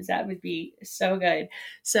ones. That would be so good.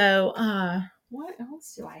 So what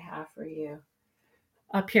else do I have for you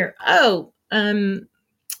up here? Oh,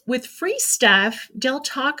 with free stuff, Del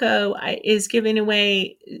Taco is giving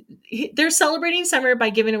away. They're celebrating summer by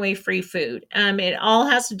giving away free food. It all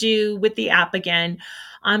has to do with the app again.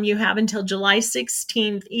 You have until July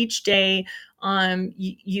 16th each day.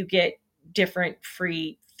 You get different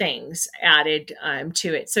free things added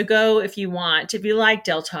to it. So go if you want. If you like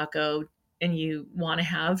Del Taco and you want to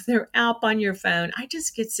have their app on your phone, I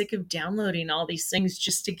just get sick of downloading all these things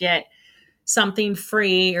just to get something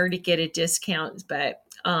free or to get a discount. But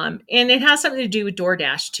and it has something to do with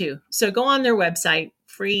DoorDash too. So go on their website,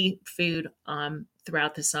 free food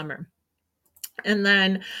throughout the summer. And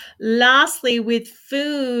then lastly, with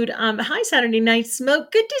food, hi, Saturday Night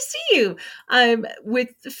Smoke. Good to see you. With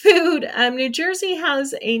food, New Jersey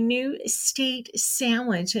has a new state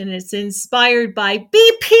sandwich, and it's inspired by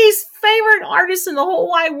BP's favorite artist in the whole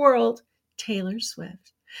wide world, Taylor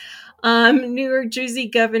Swift. New York Jersey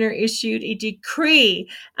governor issued a decree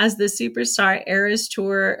as the Superstar Eras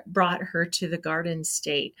Tour brought her to the Garden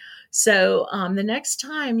State. So the next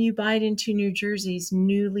time you bite into New Jersey's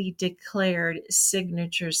newly declared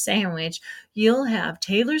signature sandwich, you'll have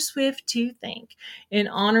Taylor Swift to thank. In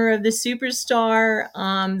honor of the superstar,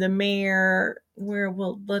 the mayor,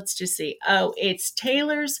 let's just see. Oh, it's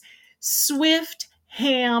Taylor's Swift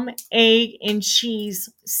ham, egg, and cheese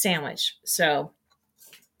sandwich. So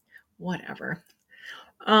whatever.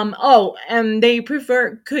 And they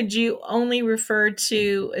prefer, could you only refer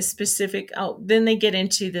to a specific, then they get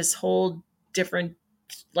into this whole different,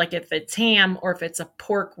 like if it's ham or if it's a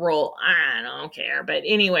pork roll, I don't care. But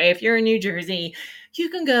anyway, if you're in New Jersey, you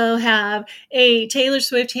can go have a Taylor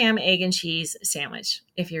Swift ham, egg, and cheese sandwich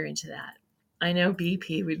if you're into that. I know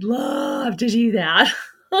BP would love to do that.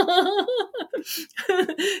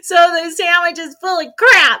 So the sandwich is full of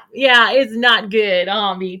crap. Yeah, it's not good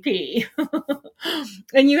on BP.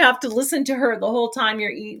 And you have to listen to her the whole time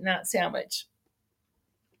you're eating that sandwich.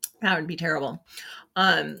 That would be terrible.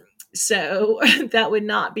 Um, so that would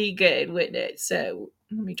not be good, wouldn't it? So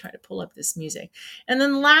let me try to pull up this music. And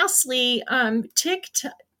then lastly, Tic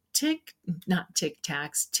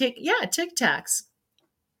Tacs.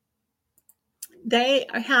 They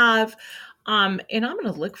have, and I'm going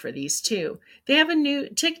to look for these too. They have a new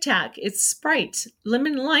Tic Tac. It's Sprite,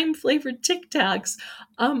 lemon lime flavored Tic Tacs.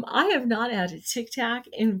 I have not had a Tic Tac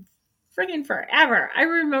in friggin' forever. I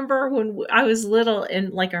remember when I was little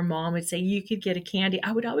and like our mom would say you could get a candy.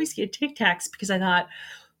 I would always get Tic Tacs because I thought,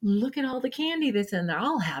 look at all the candy that's in there.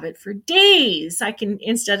 I'll have it for days. I can,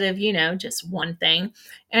 instead of, just one thing.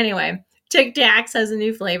 Anyway, Tic Tacs has a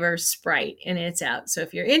new flavor, Sprite, and it's out. So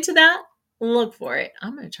if you're into that, look for it.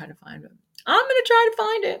 I'm going to try to find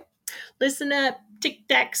it. Listen up, Tic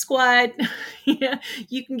Tac Squad. Yeah,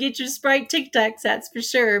 you can get your Sprite Tic Tacs, that's for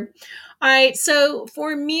sure. All right, so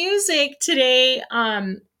for music today,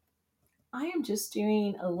 I am just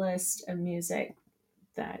doing a list of music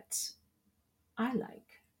that I like,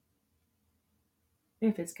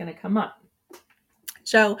 if it's going to come up.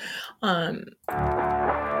 So,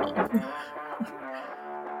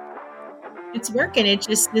 it's working. It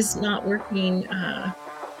just is not working.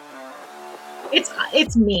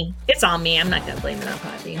 It's me. It's on me. I'm not gonna blame it on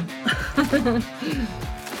Podbean.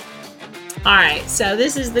 All right, so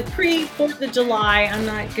this is the pre 4th of July. I'm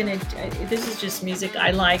not gonna. This is just music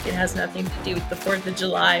I like. It has nothing to do with the 4th of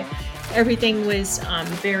July. Everything was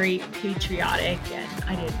very patriotic, and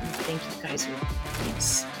I didn't think you guys would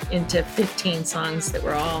be into 15 songs that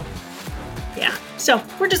were all. Yeah, so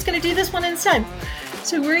we're just gonna do this one instead.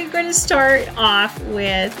 So we're going to start off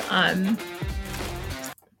with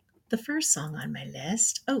the first song on my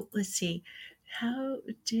list. Oh, let's see. How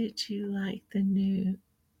did you like the new?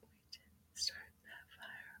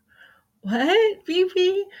 What,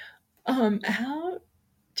 BP? How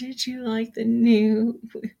did you like the new?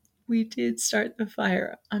 We did start the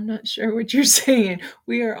fire. I'm not sure what you're saying.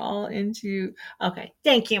 We are all into. Okay,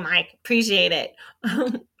 thank you, Mike. Appreciate it.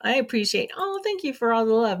 I appreciate. Oh, thank you for all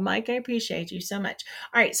the love, Mike. I appreciate you so much.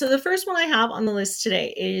 All right, so the first one I have on the list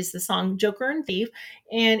today is the song "Joker and Thief,"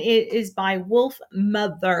 and it is by Wolf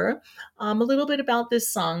Mother. A little bit about this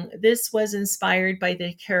song. This was inspired by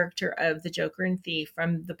the character of the Joker and Thief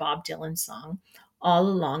from the Bob Dylan song "All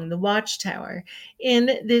Along the Watchtower."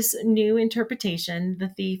 In this new interpretation, the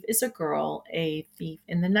thief is a girl, a thief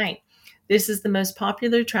in the night. This is the most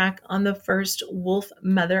popular track on the first Wolf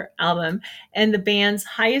Mother album and the band's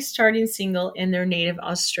highest charting single in their native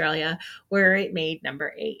Australia, where it made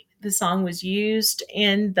number 8. The song was used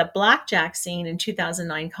in the blackjack scene in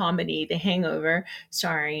 2009 comedy The Hangover,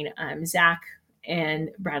 starring Zach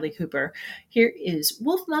and Bradley Cooper. Here is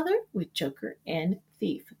Wolf Mother with Joker and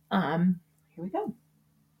Thief. Here we go.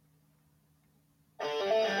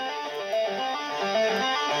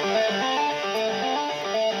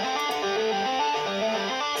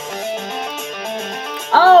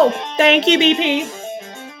 Oh, thank you, BP.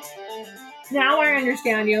 Now I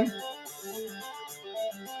understand you.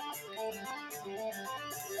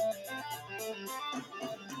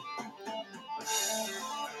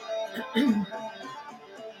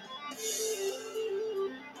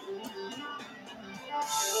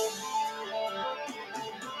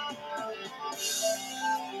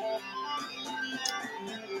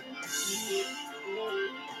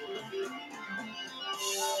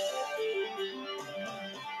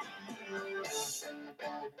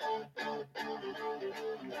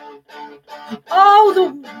 Oh,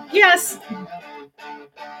 the yes.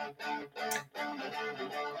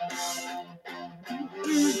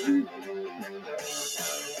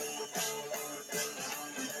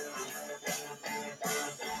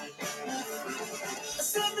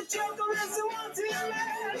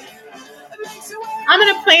 I'm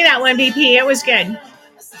gonna play that one, BP. It was good.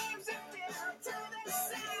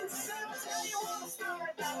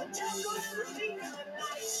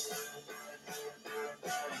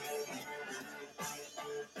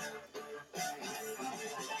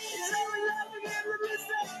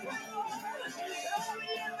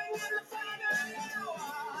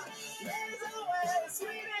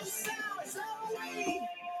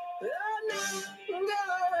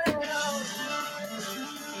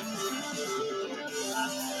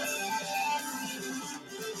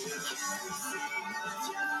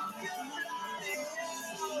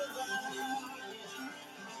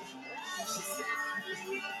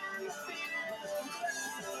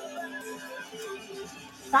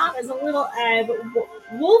 That was a little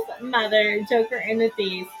Wolf Mother, Joker and the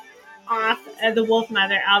Thief off of the Wolf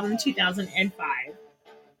Mother album 2005.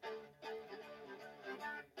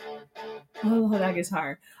 Oh, that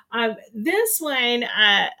guitar. This one,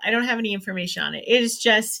 I don't have any information on it. It is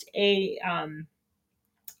just a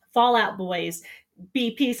Fallout Boys.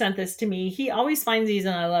 BP sent this to me. He always finds these,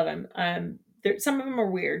 and I love him. Some of them are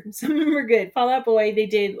weird, some of them are good. Fallout Boy, they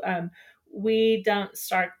did "We Don't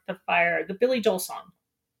Start the Fire," the Billy Joel song.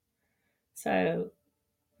 So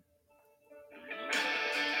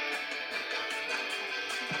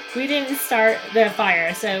we didn't start the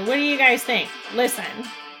fire. So what do you guys think? Listen.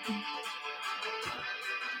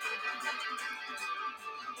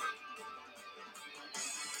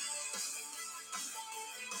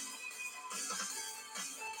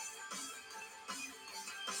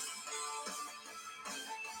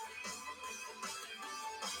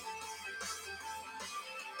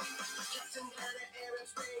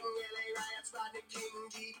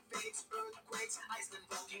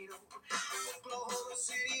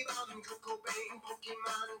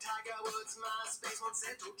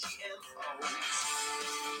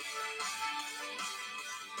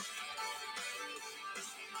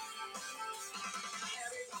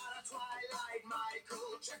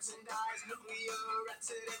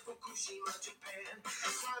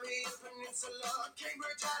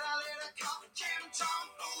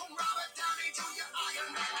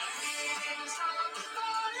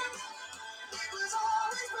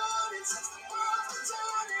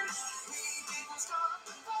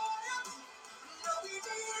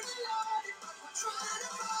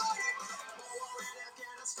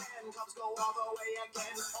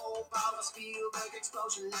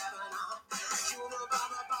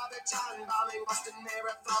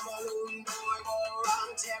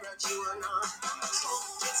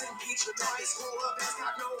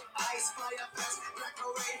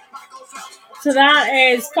 So that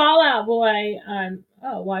is Fallout Boy.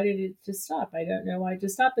 Oh, why did it just stop? I don't know why it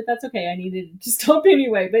just stopped, but that's okay. I needed it to stop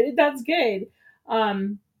anyway. But that's good.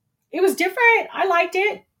 Um, it was different. I liked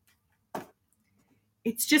it.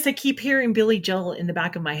 It's just I keep hearing Billy Joel in the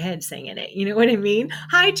back of my head singing it. You know what I mean?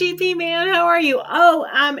 Hi, GP man, how are you? Oh,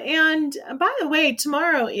 and by the way,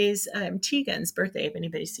 tomorrow is Tegan's birthday. If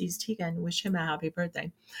anybody sees Tegan, wish him a happy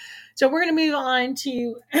birthday. So we're going to move on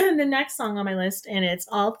to the next song on my list, and it's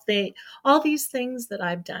all these things that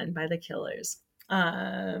I've done by the Killers.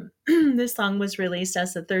 This song was released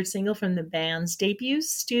as the third single from the band's debut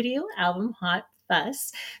studio album, Hot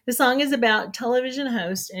Fuss. The song is about television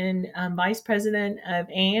host and vice president of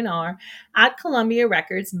A&R at Columbia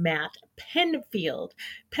Records, Matt Penfield.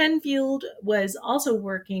 Penfield was also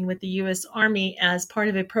working with the U.S. Army as part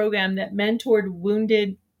of a program that mentored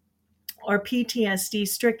wounded or PTSD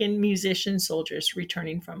stricken musician soldiers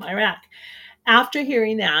returning from Iraq. After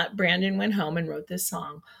hearing that, Brandon went home and wrote this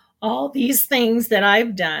song. All these things that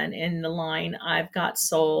I've done, in the line, I've got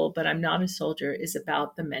soul, but I'm not a soldier, is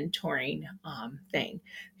about the mentoring thing.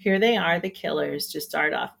 Here they are, the Killers, to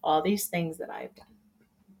start off all these things that I've done.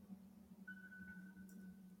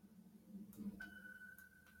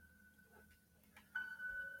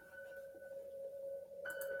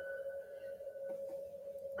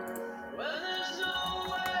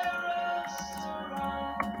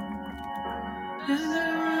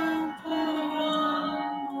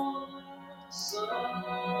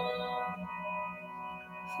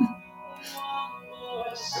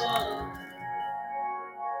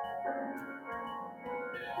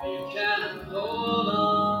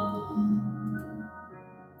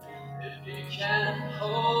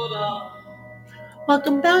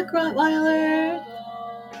 Welcome back, Rottweiler.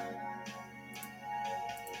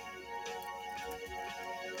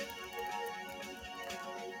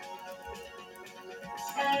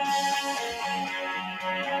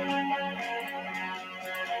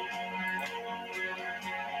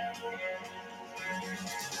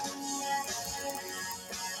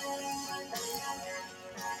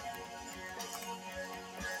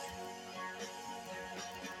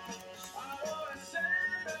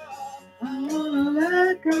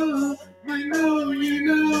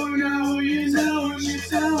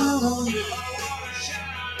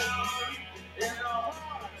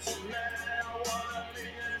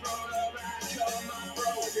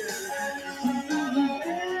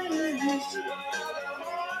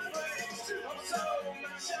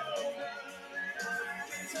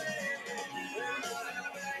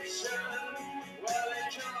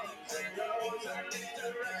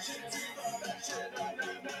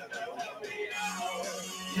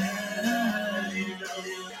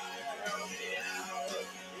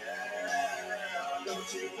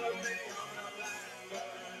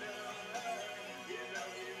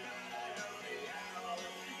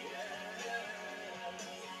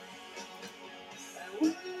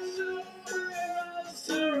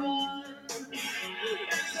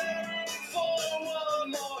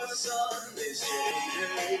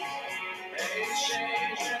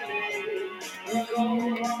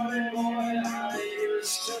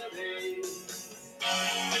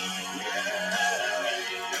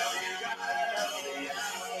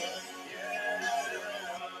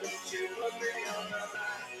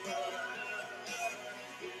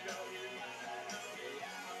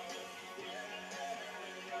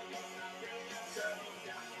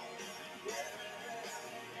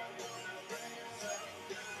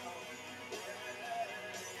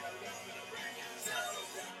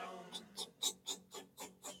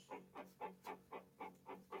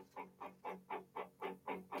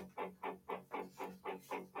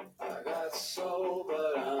 I got soul,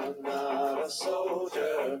 but I'm not a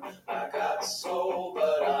soldier. I got soul,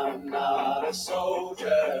 but I'm not a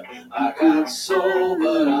soldier. I got soul,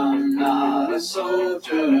 but I'm not a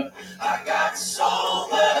soldier. I got soul,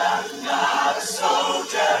 but I'm not a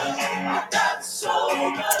soldier. I got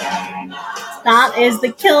soul, but I'm not. That is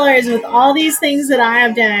The Killers with All These Things That I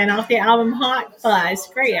Have Done off the album Hot Fuzz.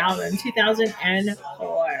 Great album,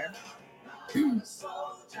 2004.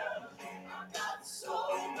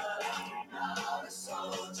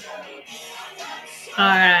 All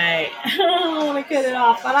right. I don't want to cut it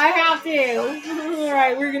off, but I have to. All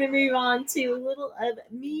right, we're going to move on to a little of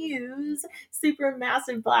Muse,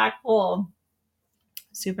 Supermassive Black Hole.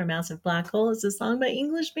 Supermassive Black Hole is a song by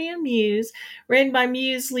English band Muse, written by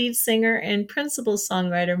Muse lead singer and principal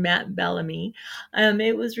songwriter Matt Bellamy.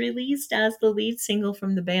 It was released as the lead single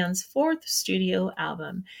from the band's fourth studio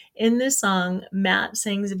album. In this song, Matt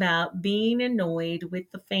sings about being annoyed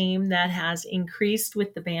with the fame that has increased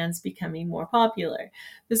with the band's becoming more popular.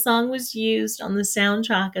 The song was used on the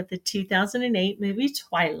soundtrack of the 2008 movie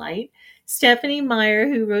Twilight. Stephanie Meyer,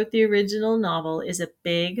 who wrote the original novel, is a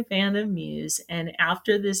big fan of Muse, and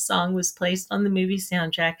after this song was placed on the movie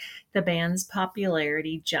soundtrack, the band's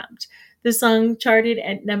popularity jumped. The song charted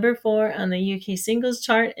at number 4 on the UK singles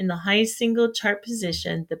chart in the highest single chart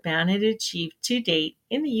position the band had achieved to date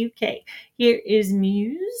in the UK. Here is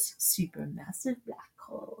Muse, Supermassive Black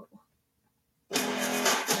Hole.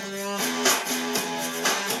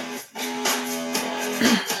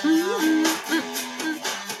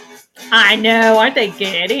 I know, aren't they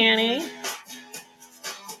good, Annie?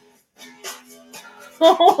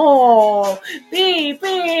 Oh, B.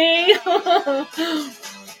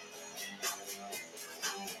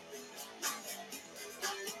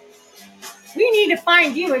 We need to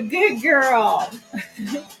find you a good girl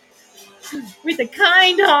with a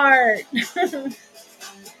kind heart.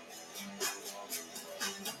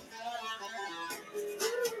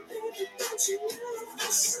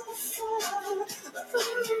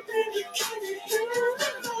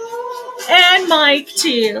 And Mike,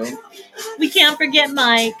 too. We can't forget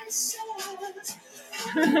Mike.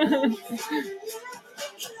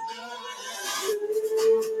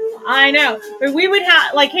 I know. But we would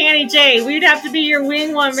have, like Hanny J, we would have to be your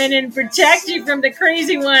wing woman and protect you from the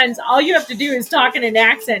crazy ones. All you have to do is talk in an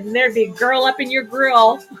accent, and there'd be a girl up in your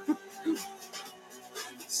grill.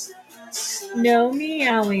 No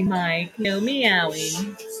meowing, Mike. No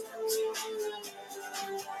meowing.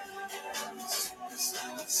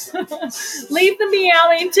 Leave the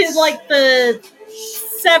meowing to like the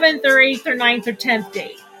 7th or 8th or 9th or 10th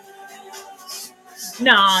date.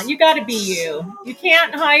 Nah, you gotta be you. You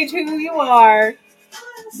can't hide who you are.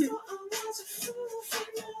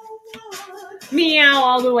 Meow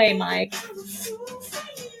all the way, Mike.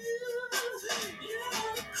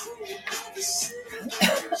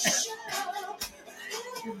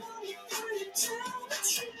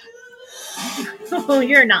 Oh,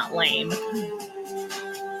 you're not lame.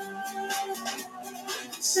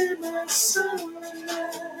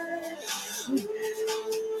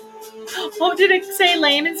 Oh, did it say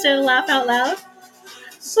lame instead of laugh out loud?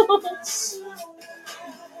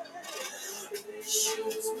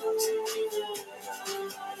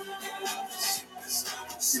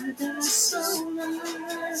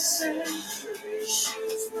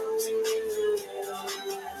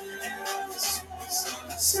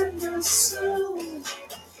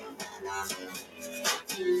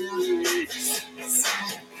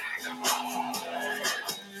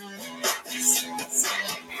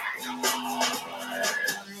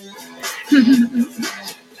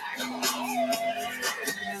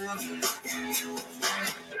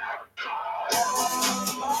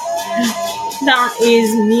 That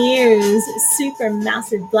is Muse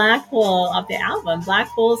Supermassive Black Hole of the album Black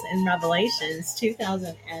Holes and Revelations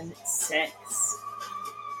 2006.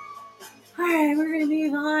 Alright, we're going to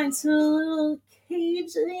move on to a little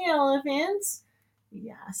Cage the Elephant.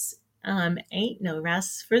 Yes. Ain't No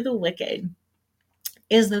Rest for the Wicked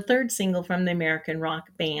is the third single from the American rock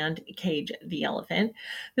band Cage the Elephant.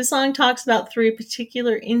 The song talks about three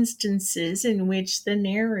particular instances in which the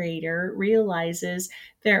narrator realizes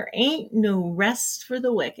there ain't no rest for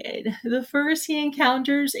the wicked. The first, he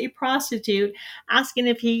encounters a prostitute asking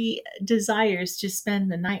if he desires to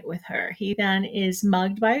spend the night with her. He then is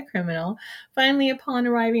mugged by a criminal. Finally, upon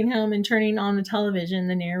arriving home and turning on the television,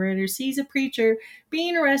 the narrator sees a preacher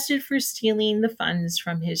being arrested for stealing the funds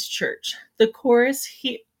from his church. The chorus,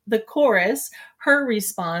 her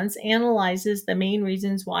response, analyzes the main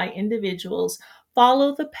reasons why individuals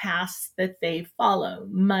follow the paths that they follow.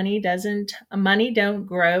 Money don't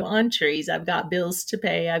grow on trees. I've got bills to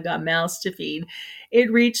pay. I've got mouths to feed.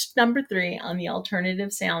 It reached number 3 on the alternative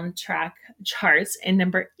soundtrack charts and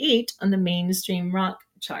number 8 on the mainstream rock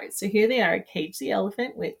charts. So here they are, Cage the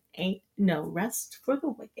Elephant with Ain't No Rest for the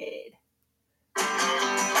Wicked.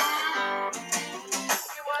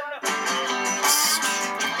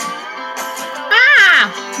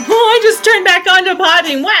 Oh, I just turned back on to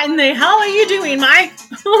potting. What in the hell are you doing, Mike?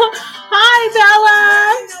 Hi,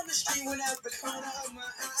 Bella.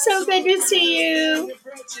 So good to see you.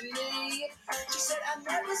 She said, I've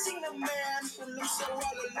never seen a man who looks so all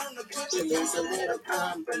alone. Could you lose a little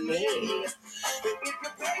company? If you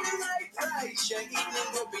pay the right price, your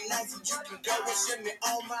evening will be nice and you can go and send me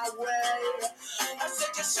on my way. I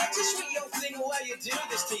said, you're such a sweet young thing, why you do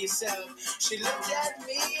this to yourself? She looked at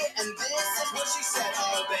me and this is what she said.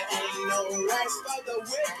 Oh, there ain't no rest for the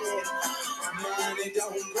wicked. Money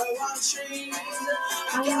don't grow on trees.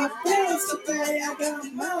 I got bills to pay, I got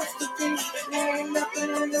mouths to feed. There ain't nothing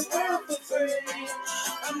in this world for free. I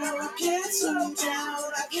know I can't slow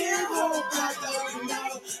down, I can't hold back, though you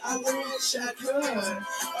know I wish I could. I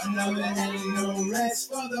know there ain't no rest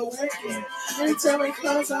for the wicked until we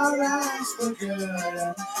close our eyes for good.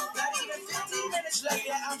 Not even 15 minutes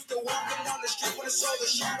later, I'm still walking down the street when I saw the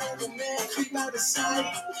shadow of a man creep out of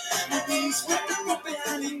sight. And he's whipping up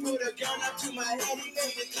behind, he put a gun up to my head, he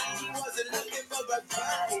made it clear he wasn't looking for a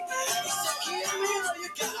fight. He said, give me all you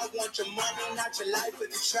got, I want your money, not your life, but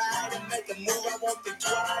you try to make a move, I won't think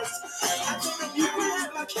twice. I told him you can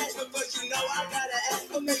have my cash, but first you know I gotta ask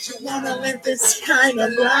what makes you wanna live this kind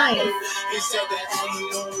of life. He said there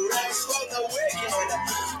ain't no rest for the wicked.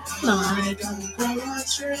 Money don't grow on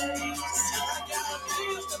trees. I got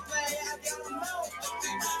bills to pay, I got a mouth to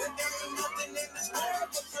feed. There ain't nothing in this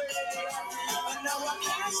world for free. I know I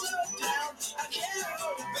can't slow down, I can't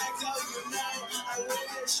hold back, though you know I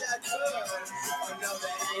wish I could. I know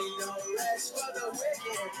there ain't no rest for the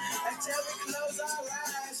wicked until we close our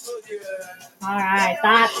eyes for good. All right,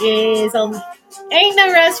 that is Ain't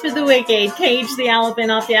No Rest for the Wicked, Cage the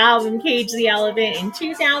Elephant off the album Cage the Elephant in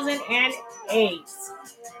 2008.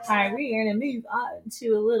 All right, we're going to move on to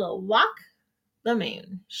a little Walk the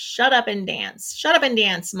Moon. Shut Up and Dance. Shut Up and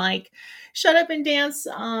Dance, Mike. Shut Up and Dance,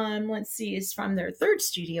 let's see, is from their third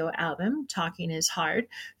studio album, Talking is Hard.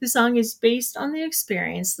 The song is based on the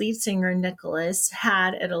experience lead singer Nicholas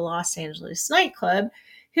had at a Los Angeles nightclub.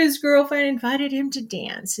 His girlfriend invited him to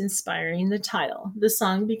dance, inspiring the title. The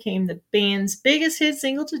song became the band's biggest hit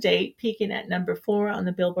single to date, peaking at number 4 on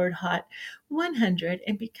the Billboard Hot 100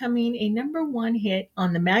 and becoming a number 1 hit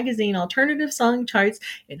on the magazine alternative song charts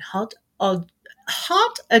and hot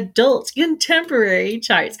adult contemporary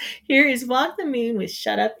charts. Here is Walk the Moon with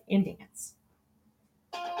Shut Up and Dance.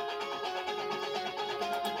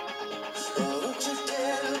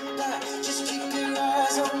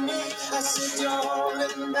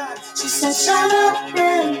 She said, shut up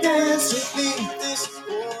and dance with me. This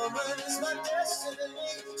woman is my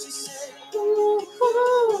destiny. She said, ooh,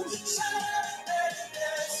 ooh, shut up and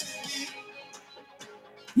dance with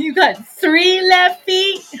me. You got 3 left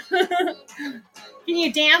feet. Can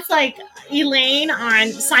you dance like Elaine on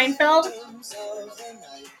Seinfeld?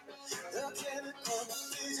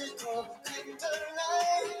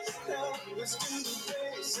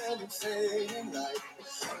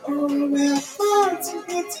 Oh, we're far to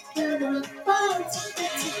get together, far to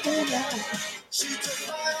get together. She took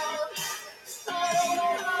my arm, I don't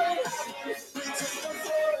know how it happened. We took the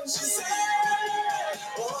floor and she said,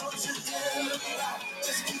 oh, today,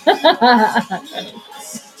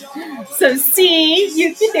 So see,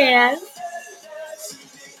 you can dance.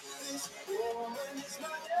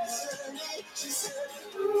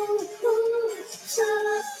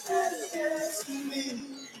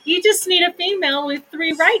 You just need a female with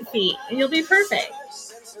 3 right feet, and you'll be perfect.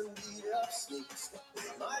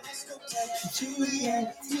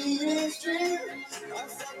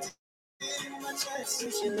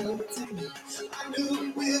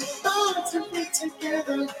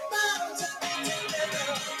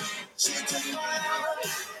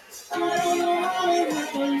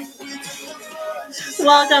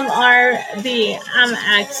 Welcome, RB. I'm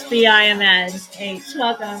XBIMNH.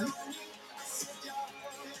 Welcome.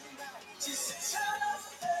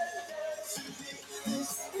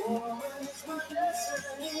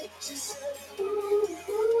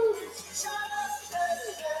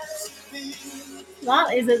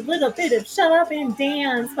 That is a little bit of Shut Up and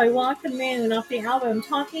Dance by Walk the Moon off the album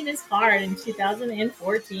Talking is Hard in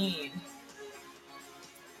 2014.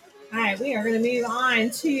 All right, we are going to move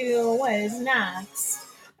on to what is next.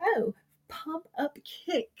 Oh, Pump Up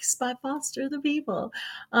Kicks by Foster the People.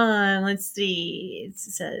 Let's see. It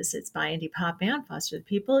says it's by indie pop band Foster the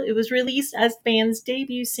People. It was released as the band's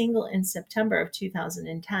debut single in September of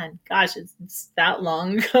 2010. Gosh, it's that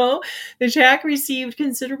long ago. The track received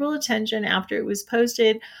considerable attention after it was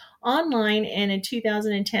posted online and in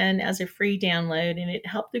 2010 as a free download, and it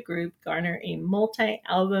helped the group garner a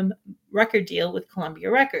multi-album record deal with Columbia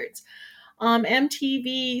Records.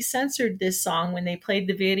 MTV censored this song when they played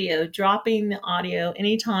the video, dropping the audio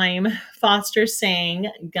anytime Foster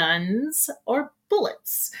sang guns or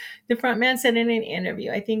bullets. The frontman said in an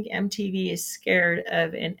interview, I think MTV is scared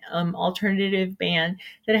of an alternative band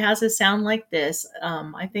that has a sound like this.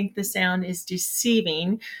 I think the sound is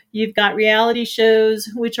deceiving. You've got reality shows,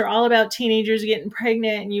 which are all about teenagers getting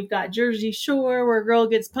pregnant, and you've got Jersey Shore, where a girl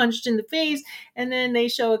gets punched in the face, and then they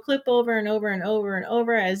show a clip over and over and over and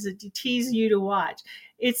over as to tease you to watch.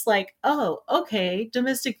 It's like, oh, okay,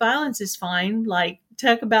 domestic violence is fine. Like,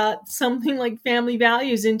 talk about something like family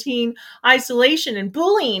values and teen isolation, and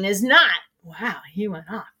bullying is not. Wow, he went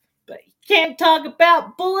off. But you can't talk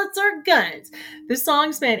about bullets or guns. The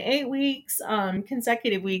song spent 8 weeks,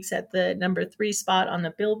 consecutive weeks, at the number 3 spot on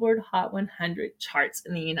the Billboard Hot 100 charts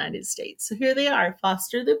in the United States. So here they are,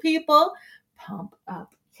 Foster the People, Pump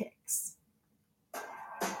Up Kicks.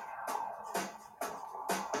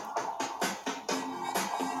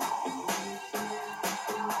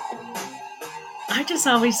 I just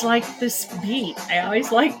always like this beat. I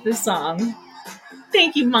always like this song.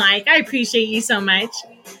 Thank you, Mike. I appreciate you so much.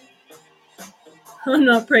 I'm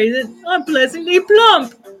not praising. I'm pleasantly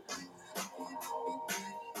plump.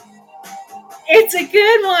 It's a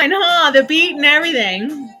good one, huh? The beat and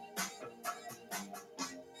everything.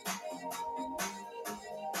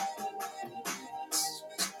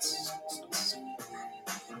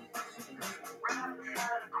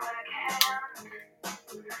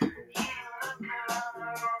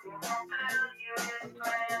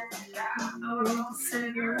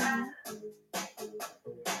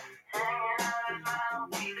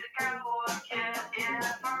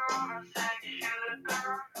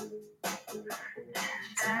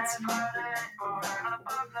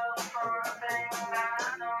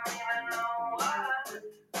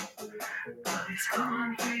 He's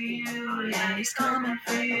coming for you, yeah, he's coming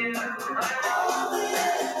for you.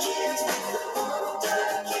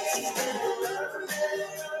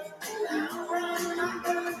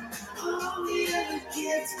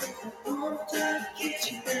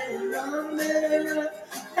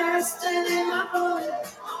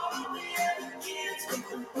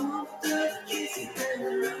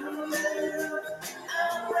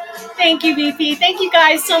 Thank you, VP. Thank you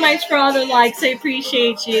guys so much for all the likes. I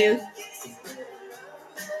appreciate you.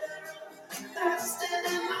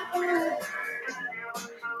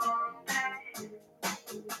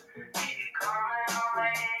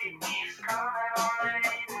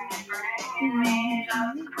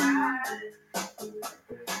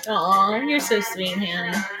 Aw, you're so sweet,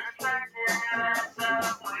 Hannah.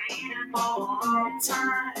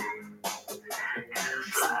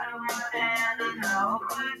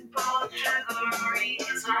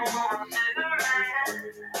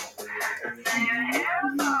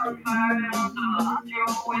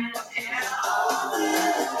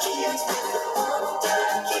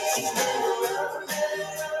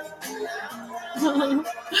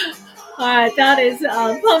 Alright, that is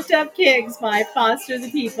Pumped Up Kicks by Foster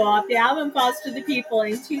the People off the album Foster the People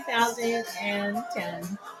in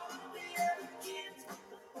 2010.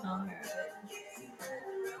 Alright.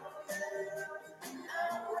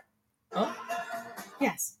 Oh,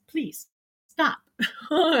 yes, please stop.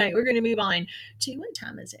 All right, we're going to move on to what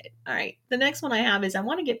time is it? All right, the next one I have is I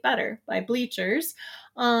Want to Get Better by Bleachers.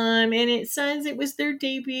 And it says it was their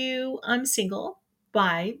debut single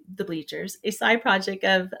by the Bleachers, a side project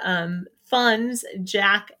of Fun's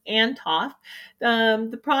Jack Antoff.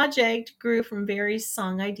 The project grew from various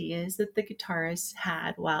song ideas that the guitarist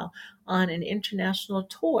had while on an international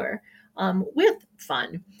tour with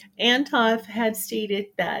Fun. Antoff had stated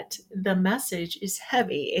that the message is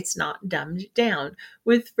heavy, it's not dumbed down,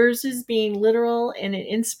 with verses being literal and an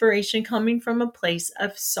inspiration coming from a place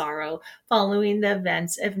of sorrow following the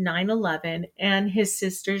events of 9/11 and his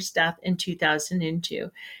sister's death in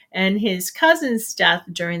 2002 and his cousin's death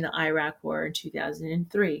during the Iraq War in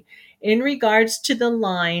 2003. In regards to the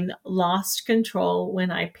line, lost control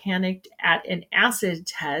when I panicked at an acid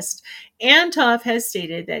test, Antoff has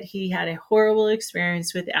stated that he had a horrible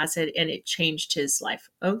experience with acid and it changed his life.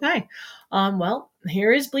 Okay. Well,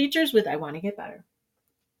 here is Bleachers with I Want to Get Better.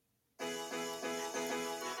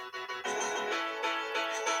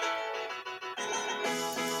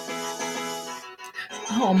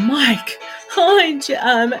 Oh, Mike. Hi,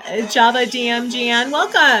 Java DMGN.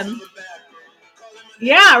 Welcome.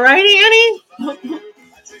 Yeah, right, Annie?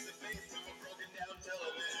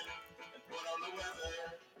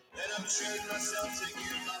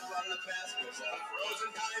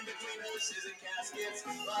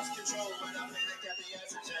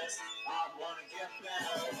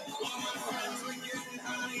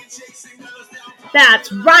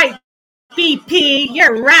 That's right, BP.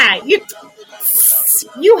 You're right.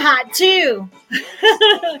 You hot too.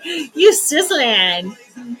 You sizzling.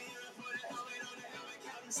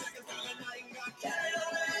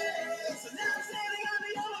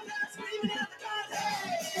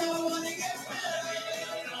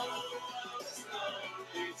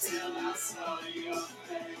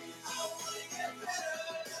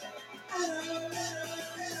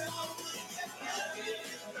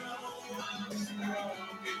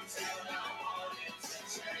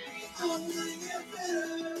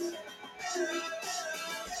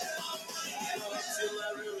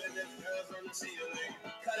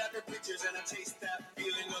 Cut out the pictures and I chased that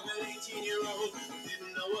feeling of an 18-year-old.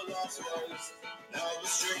 Didn't know what loss was. Now I'm a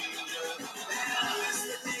stranger. And I miss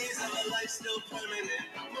the days of a life still permanent.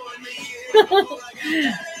 More than a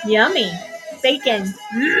year. Yummy. Bacon.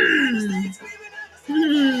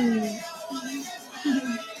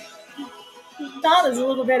 That is a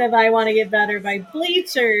little bit of I Want to Get Better by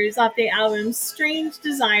Bleachers off the album Strange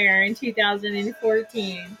Desire in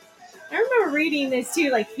 2014. I remember reading this too,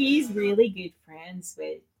 like he's really good friends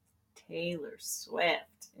with Taylor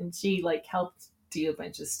Swift, and she like helped do a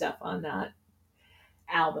bunch of stuff on that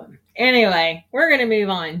album. Anyway, we're gonna move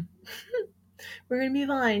on. We're gonna move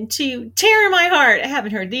on to Tear in My Heart. I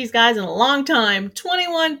haven't heard these guys in a long time.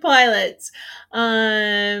 21 Pilots.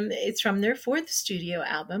 It's from their fourth studio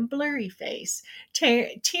album, Blurry Face.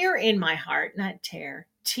 Tear in My Heart, not Tear.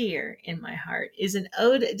 Tear in My Heart is an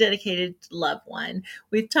ode dedicated to loved one,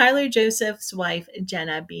 with Tyler Joseph's wife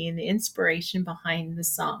Jenna being the inspiration behind the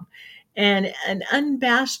song. And an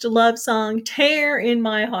unabashed love song, Tear in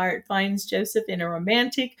My Heart, finds Joseph in a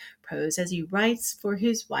romantic pose as he writes for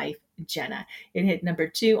his wife Jenna. It hit number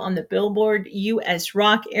 2 on the Billboard US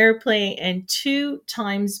Rock Airplay and 2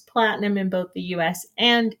 times platinum in both the US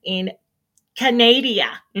and in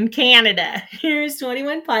Canada. Here's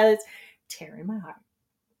 21 Pilots, Tear in My Heart.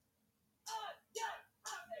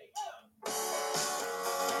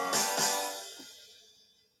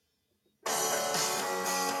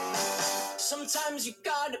 Sometimes you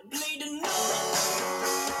gotta bleed to know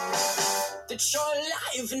that you're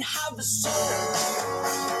alive and have a soul.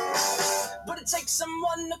 But it takes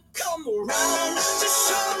someone to come around to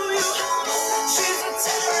show you how. She's a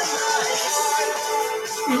tear in my heart.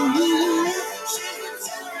 She's a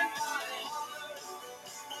tear in my heart.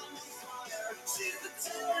 I'm fire. She's a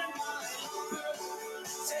tear in my heart.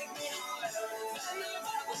 Take me higher than I've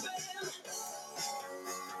ever been.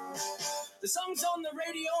 The songs on the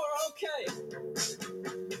radio are okay,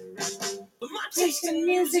 but my taste in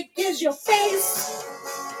music is your face.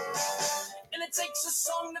 And it takes a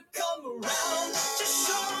song to come around to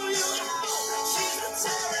show you how. She's the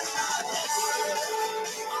tear in my heart.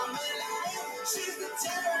 I'm alive. She's the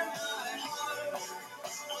tear in my heart.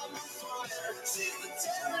 I'm on fire. She's the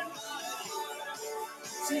tear in my heart.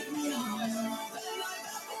 Take me higher.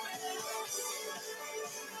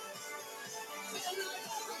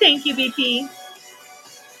 Thank you, BP.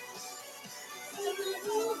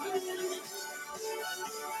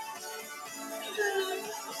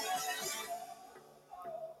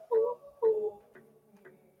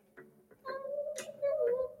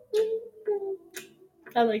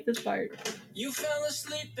 I like this part. You fell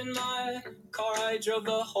asleep in my car, I drove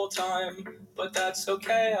the whole time. But that's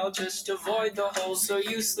okay, I'll just avoid the hole so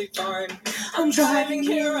you sleep fine. I'm driving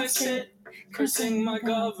here, I sit, cursing my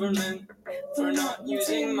government. for not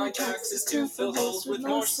using my taxes to fill holes with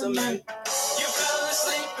more cement. You fell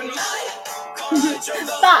asleep in my car.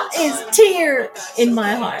 That is Tear in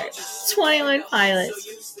My Heart. 21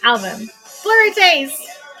 Pilots album. Blurry Taste,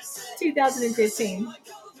 2015.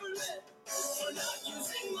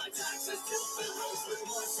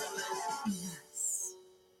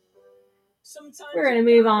 We're going to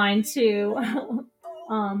move on to,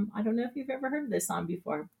 I don't know if you've ever heard of this song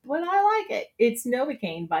before, but I like it. It's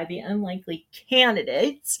Novocaine by The Unlikely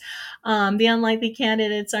Candidates. The Unlikely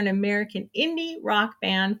Candidates are an American indie rock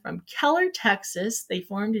band from Keller, Texas. They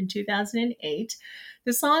formed in 2008.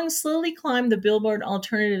 The song slowly climbed the Billboard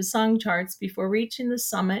Alternative Song charts before reaching the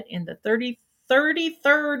summit in the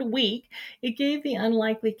 33rd week. It gave The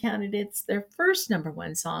Unlikely Candidates their first number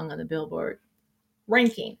one song on the Billboard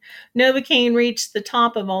ranking. Novocaine reached the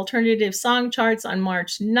top of alternative song charts on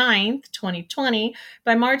March 9th, 2020.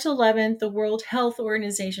 By March 11th, the World Health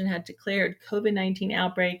Organization had declared COVID-19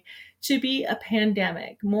 outbreak to be a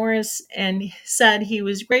pandemic. Morris and said he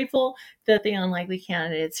was grateful that the Unlikely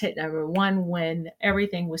Candidates hit number one when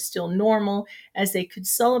everything was still normal, as they could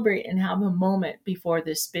celebrate and have a moment before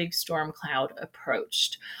this big storm cloud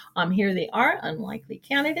approached. Here they are, Unlikely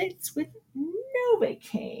Candidates with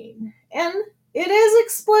Novocaine. And it is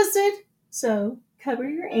explicit, so cover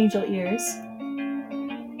your angel ears.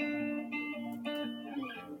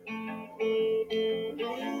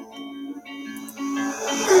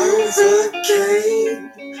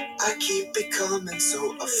 Novocaine, I keep it coming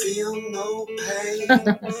so I feel no pain.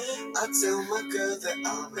 I tell my girl that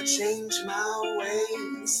I'ma change my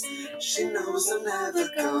ways. She knows I'm never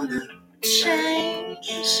gonna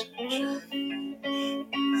change.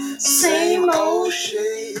 Same old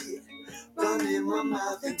shit, running my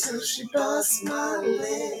mouth until she busts my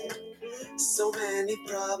lip. So many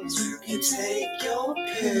problems, you can take your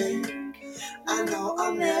pick. I know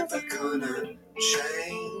I'm never gonna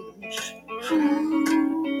change.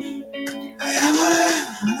 I am what I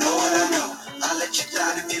am, know what I know. I'll let you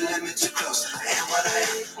down if you let me too close. I am what I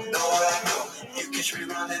am, know what I know. You catch me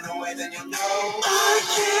running away, then you'll know I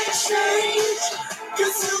can't change.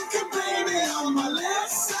 Cause you can blame it on my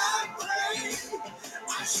left side brain.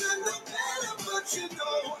 I should know better, but you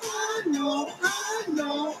know,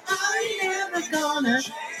 I ain't never gonna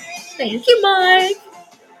change. Thank you, Mike.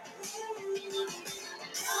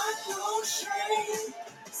 Got no shame.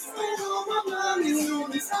 Spend all my money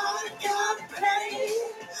on this, I got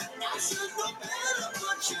paid. I should know better,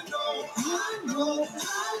 but you know, I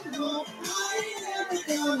ain't never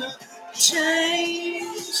gonna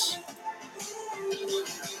Change.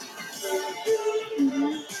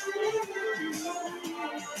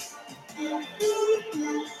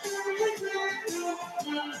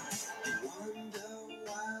 wonder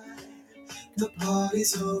why the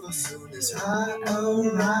party's over soon as I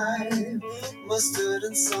arrive. Must have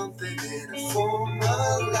done something in a former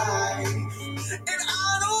life, and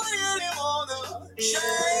I don't really wanna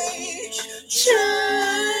change.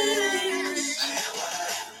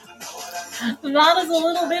 That is a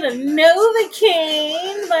little bit of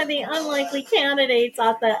Novocaine by the Unlikely Candidates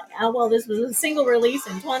off the, well, this was a single release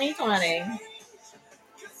in 2020.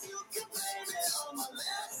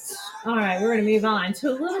 All right, we're going to move on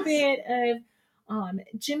to a little bit of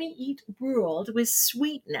Jimmy Eat World with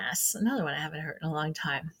Sweetness, another one I haven't heard in a long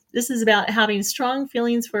time. This is about having strong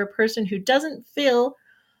feelings for a person who doesn't feel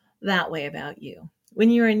that way about you. When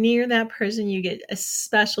you are near that person, you get a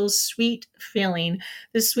special sweet feeling.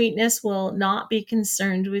 The sweetness will not be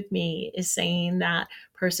concerned with me, is saying that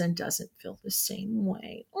person doesn't feel the same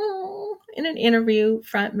way. Oh. In an interview,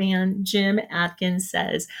 frontman Jim Atkins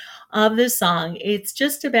says of the song, it's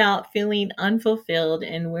just about feeling unfulfilled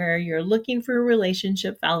and where you're looking for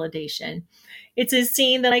relationship validation. It's a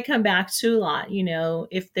scene that I come back to a lot. You know,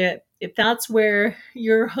 if that's where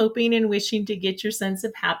you're hoping and wishing to get your sense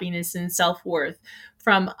of happiness and self-worth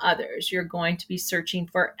from others, you're going to be searching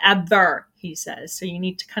forever, he says. So you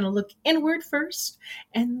need to kind of look inward first,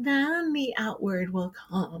 and then the outward will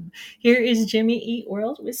come. Here is Jimmy Eat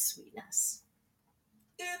World with Sweetness.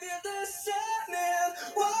 If you're listening,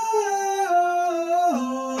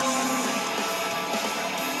 whoa.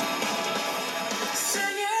 Sing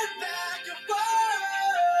it back and forth.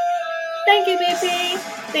 Thank you, baby.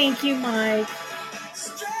 Thank you, Mike.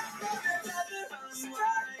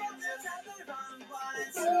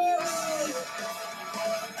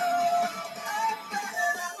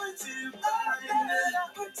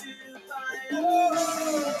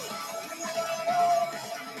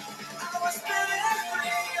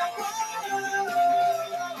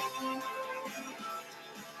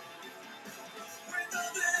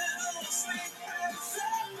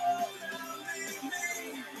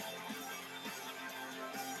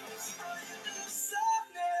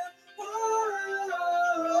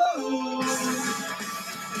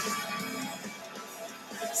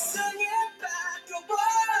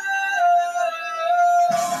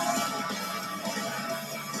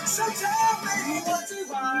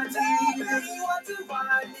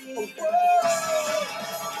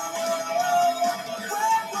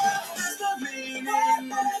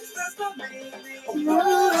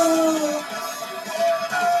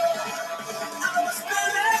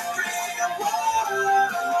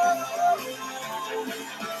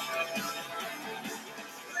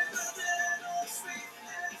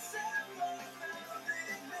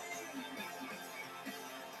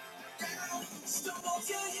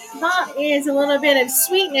 That is a little bit of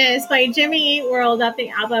Sweetness by Jimmy Eat World off the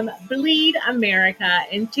album Bleed America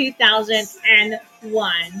in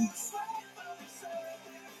 2001.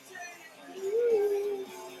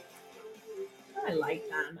 I like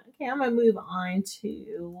them. Okay, I'm gonna move on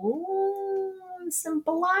to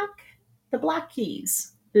the Black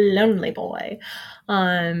Keys. Lonely Boy.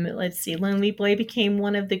 Let's see. Lonely Boy became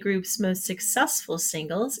one of the group's most successful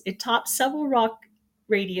singles. It topped several rock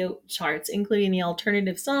radio charts, including the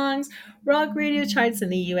alternative songs, rock radio charts in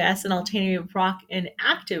the US, and alternative rock and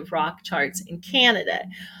active rock charts in Canada.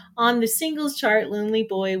 On the singles chart, Lonely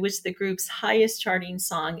Boy was the group's highest charting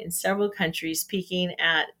song in several countries, peaking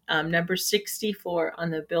at number 64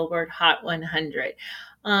 on the Billboard Hot 100.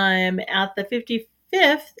 At the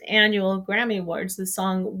 55th annual Grammy Awards, the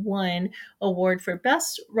song won award for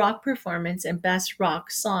Best Rock Performance and Best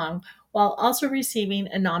Rock Song, while also receiving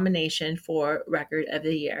a nomination for Record of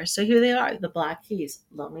the Year. So here they are, the Black Keys,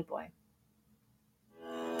 Lonely Boy.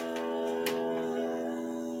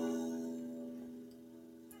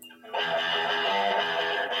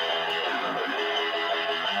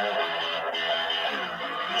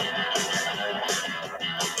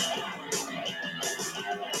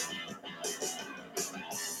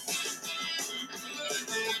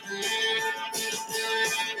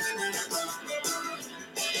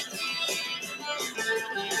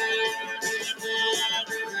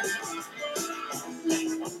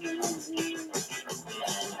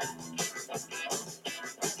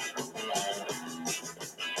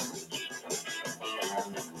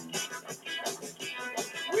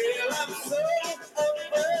 Well, I'm so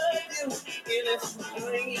above you, and it's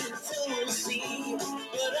plain to see.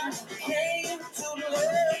 But I came to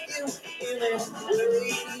love you in a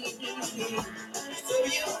way. So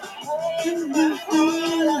you hold my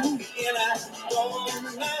heart, and I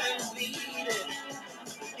don't mind bleeding.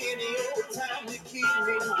 Any old time to keep me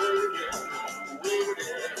waiting.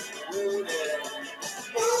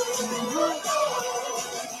 Oh,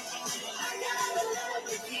 I got a love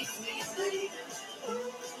that keeps me waiting.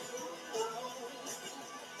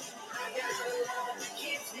 I got a love that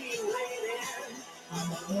keeps me waiting. I'm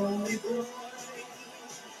a lonely boy.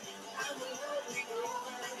 I'm a lonely boy.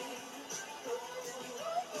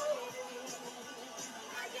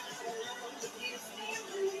 I got a love that keeps me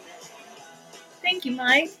waiting. Thank you,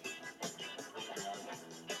 Mike.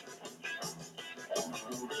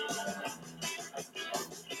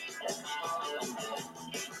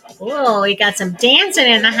 Oh, we got some dancing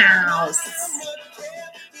in the house.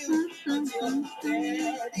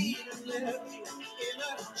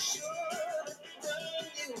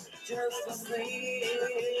 Just the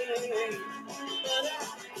same, but I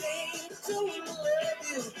came to love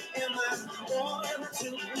you, and I'm born to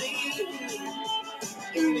bleed.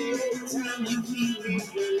 Any old time you keep me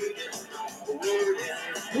waiting.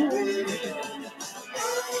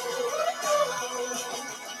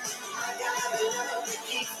 I got a love that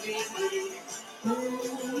keeps me waiting.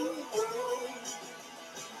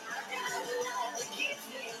 I got a love that keeps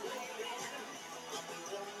me waiting.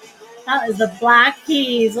 That is the Black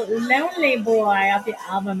Keys, Lonely Boy, off the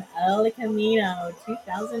album El Camino,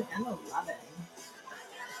 2011.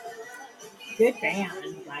 Good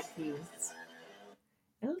band, Black Keys.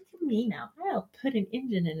 El Camino. I'll put an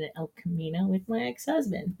engine in an El Camino with my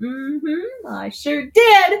ex-husband. I sure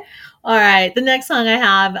did. All right, the next song I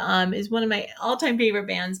have is one of my all-time favorite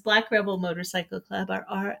bands, Black Rebel Motorcycle Club,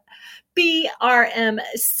 or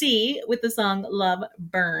BRMC, with the song Love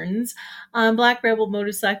Burns. Black Rebel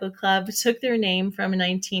Motorcycle Club took their name from a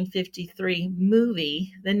 1953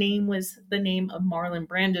 movie. The name was the name of Marlon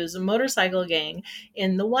Brando's motorcycle gang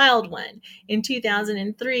in The Wild One. In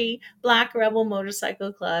 2003, Black Rebel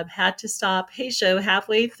Motorcycle Club had to stop his show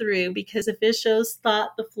halfway through because officials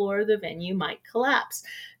thought the floor of the venue might collapse.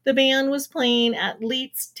 The band was playing at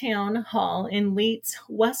Leeds Town Hall in Leeds,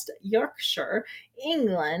 West Yorkshire,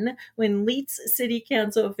 England, when Leeds City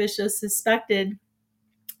Council officials suspected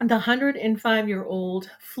the 105-year-old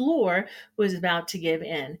floor was about to give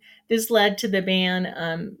in. This led to the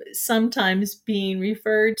band sometimes being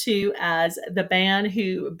referred to as the band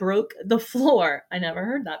who broke the floor. I never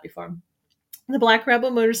heard that before. The Black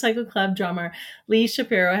Rebel Motorcycle Club drummer Lee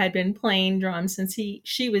Shapiro had been playing drums since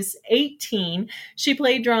she was 18. She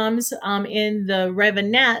played drums in the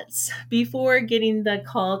Ravenettes before getting the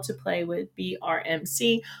call to play with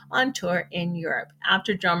BRMC on tour in Europe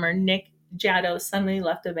after drummer Nick Jaddo suddenly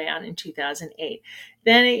left the band in 2008.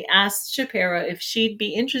 Then he asked Shapiro if she'd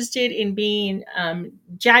be interested in being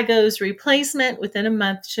Jago's replacement. Within a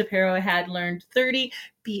month, Shapiro had learned 30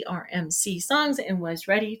 BRMC songs and was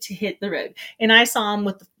ready to hit the road. And I saw him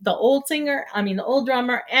with the old the old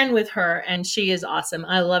drummer, and with her, and she is awesome.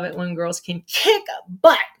 I love it when girls can kick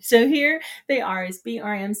butt. So here they are as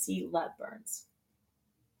BRMC Love Burns.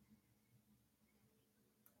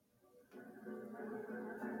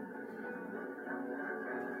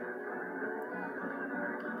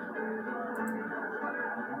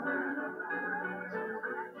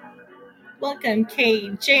 Welcome,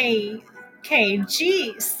 KGCQJAHK.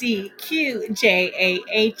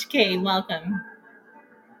 Welcome.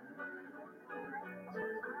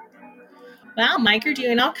 Wow, Mike, you're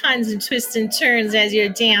doing all kinds of twists and turns as you're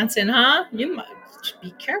dancing, huh? You must be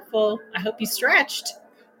careful. I hope you stretched.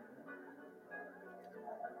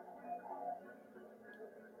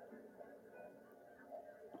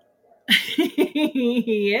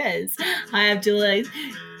 Yes. Hi, Abdullah.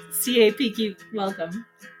 CAPQ, welcome.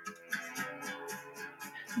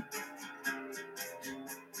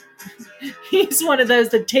 He's one of those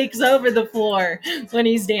that takes over the floor when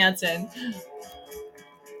he's dancing.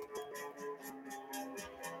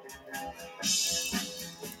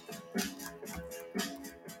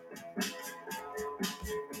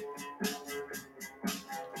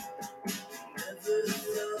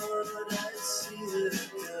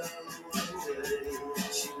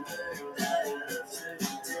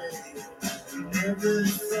 Never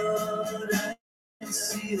thought I'd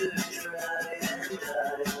see her cry, and I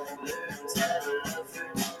learned how to love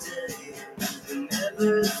her today.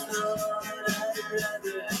 Never thought I'd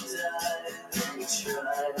rather die than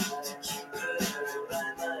try to keep her by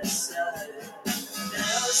my side.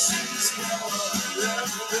 Now she's gone,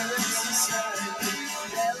 love burns inside me.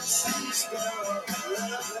 Now she's gone,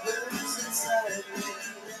 love burns inside me.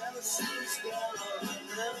 Now she's gone,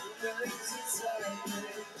 love burns inside me.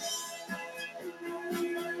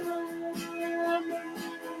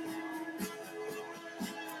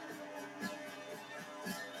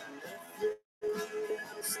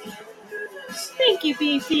 Thank you,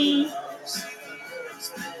 BP.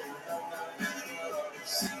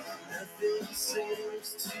 Nothing seems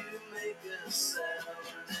to make a sound,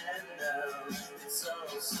 and now it's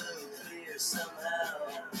all so clear somehow.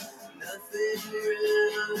 Nothing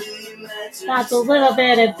really matters. That's a little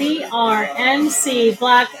bit of BRMC,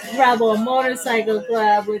 Black Rebel Motorcycle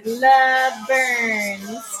Club with Love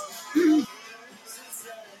Burns.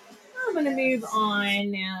 I'm going to move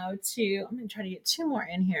on now to, I'm going to try to get two more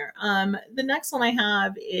in here. The next one I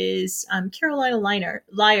have is Carolina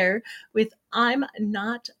Liar with I'm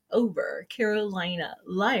Not Over. Carolina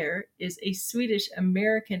Liar is a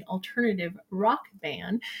Swedish-American alternative rock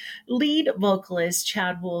band. Lead vocalist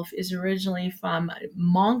Chad Wolf is originally from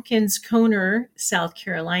Månskenskorna, South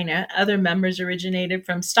Carolina. Other members originated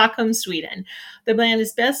from Stockholm, Sweden. The band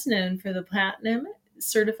is best known for the platinum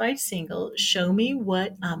certified single Show Me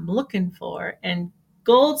What I'm Looking For and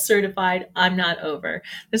gold certified I'm Not Over.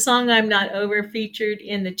 The song I'm Not Over featured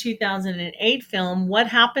in the 2008 film What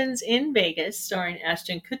Happens in Vegas, starring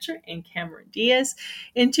Ashton Kutcher and Cameron Diaz.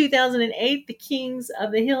 In 2008, the Kings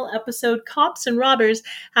of the Hill episode Cops and Robbers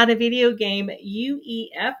had a video game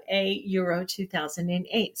UEFA Euro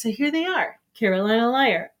 2008. So here they are, Carolina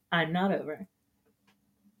Liar, I'm Not Over.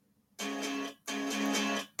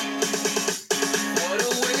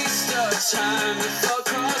 Time the thought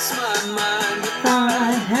crossed my mind, but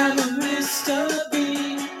I haven't missed a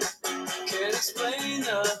beat. Can't explain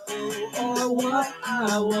the who or what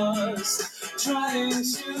I was trying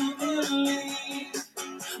to believe.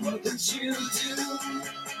 What would you do?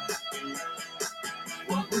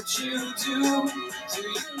 What would you do? Do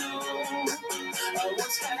you know? I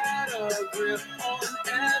once had a grip on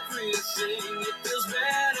everything. It feels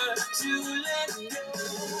better to let go.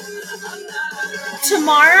 I'm not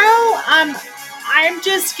Tomorrow, I'm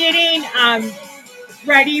just getting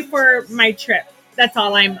ready for my trip. That's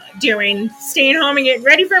all I'm doing. Staying home and getting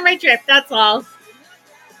ready for my trip. That's all.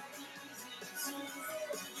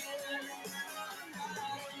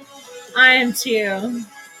 I am too.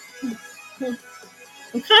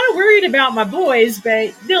 I'm kind of worried about my boys,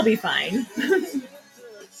 but they'll be fine.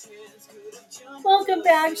 Welcome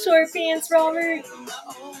back, Short Pants Robert.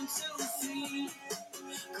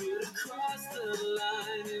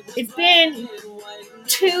 It's been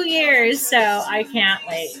 2 years, so I can't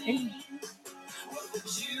wait. would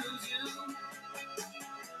you do?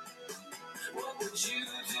 What would you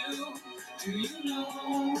do? Do you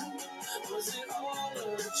know? Was it all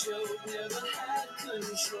a joke? Never had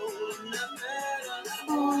control. I'm not better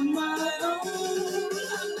on my own.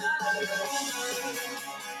 I'm not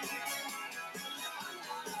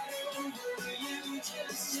over. You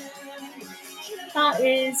just said. That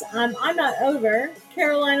is I'm Not Over,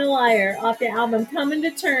 Carolina Liar, off the album Coming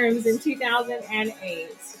to Terms in 2008.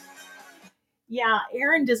 Yeah,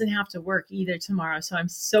 Aaron doesn't have to work either tomorrow, so I'm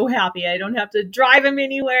so happy. I don't have to drive him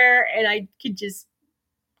anywhere, and I could just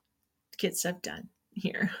get stuff done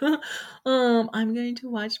here. I'm going to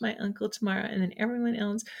watch my uncle tomorrow, and then everyone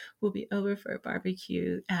else will be over for a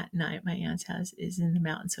barbecue at night. My aunt's house is in the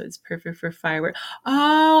mountains, so it's perfect for fireworks.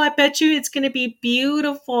 Oh, I bet you it's going to be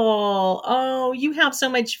beautiful. Oh, you have so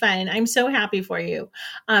much fun. I'm so happy for you.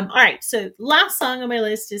 All right, so last song on my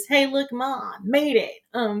list is "Hey Look Mom, Made It."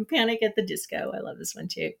 Panic at the Disco. I love this one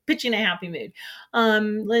too. Put you in a happy mood.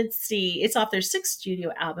 Let's see. It's off their 6th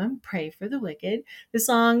studio album, Pray for the Wicked. The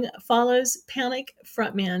song follows Panic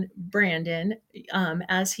frontman Brandon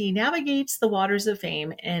as he navigates the waters of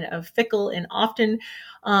fame and a fickle and often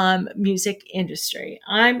music industry.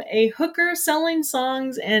 I'm a hooker selling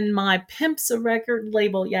songs, and my pimp's a record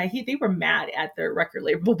label. Yeah, they were mad at their record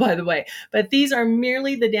label, by the way. But these are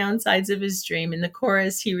merely the downsides of his dream. In the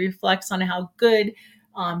chorus, he reflects on how good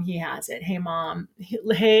he has it. Hey, mom.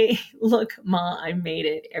 Hey, look, ma, I made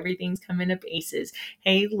it. Everything's coming up aces.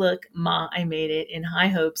 Hey, look, ma, I made it. And high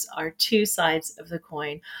hopes are two sides of the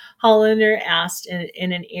coin. Hollander asked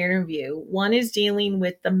in an interview, one is dealing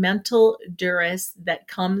with the mental duress that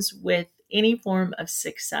comes with any form of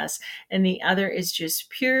success, and the other is just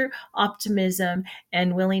pure optimism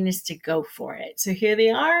and willingness to go for it. So here they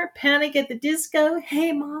are, Panic at the Disco.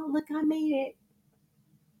 Hey, ma, look, I made it.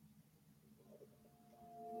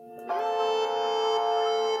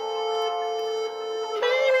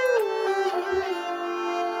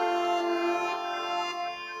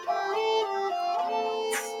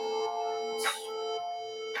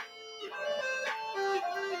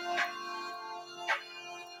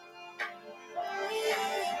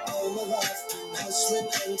 All my life been hustling,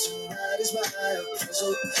 and tonight is my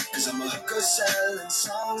appraisal. Cause I'm a hooker selling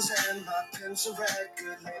songs, and my pimp's a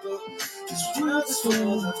record label. This world is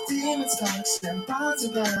full of demons, talks, and bonds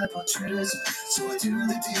of Bible truths. So I do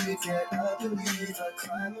the deed, get up and leave. I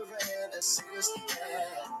climb around and see this.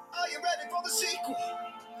 Are you ready for the sequel?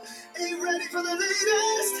 Are you ready for the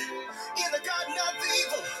latest? In the garden of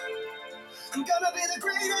evil, I'm gonna be the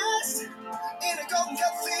greatest. In a golden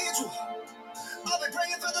cathedral, I'll be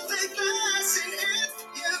praying for the thickness. And if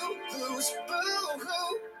you lose,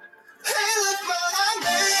 boo-hoo. Hey, look, ma, I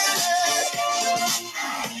made it.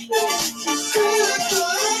 Hey, look, ma,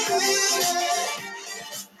 I made it.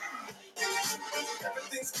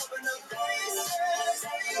 Everything's coming up pieces,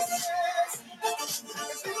 pieces.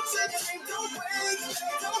 If it's a dream, don't wait,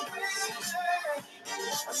 don't wait.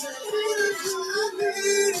 I said, hey, look, ma, I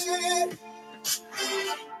made it.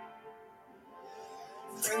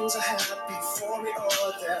 Friends are happy for me,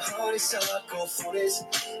 or their honeysuckle phonies.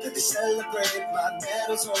 That they celebrate my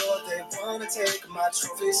medals, or they wanna take my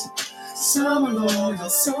trophies. Some are loyal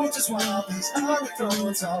soldiers, while these other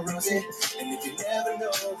thorns are rosy. And if you never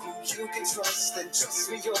know who you can trust, then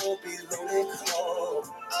trust me, you'll be lonely. Oh,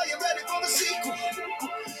 are you ready for the sequel?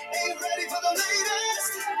 Ain't ready for the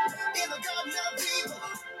latest? In the garden of evil,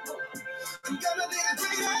 I'm gonna be the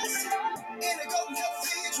greatest. In a golden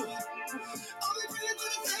cathedral, I'll be bringing to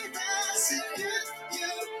the famous. And if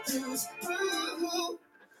you lose, boo.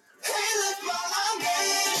 Hey, look, ma, I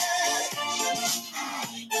made it.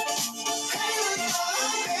 Hey, look, ma, I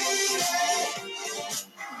made it.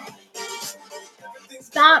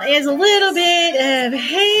 That is a little bit of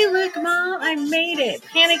Hey Look Ma, I Made It.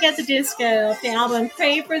 Panic at the Disco, the album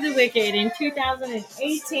Pray for the Wicked in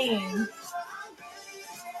 2018.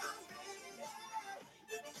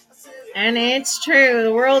 And it's true,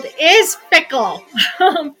 the world is fickle,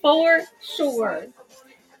 for sure.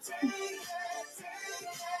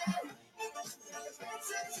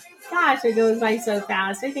 Gosh, it goes by so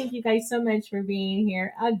fast. I thank you guys so much for being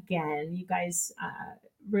here again. You guys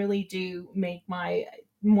really do make my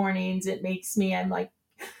mornings. It makes me, I'm like,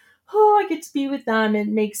 oh, I get to be with them. It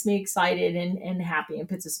makes me excited and happy and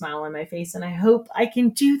puts a smile on my face. And I hope I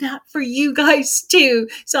can do that for you guys too.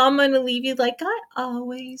 So I'm going to leave you like I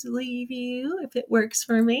always leave you, if it works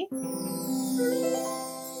for me.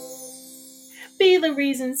 Be the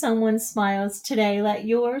reason someone smiles today. Let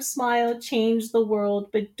your smile change the world,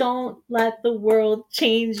 but don't let the world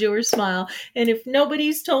change your smile. And if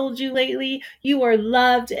nobody's told you lately, you are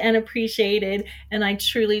loved and appreciated. And I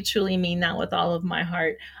truly, truly mean that with all of my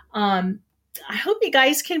heart. I hope you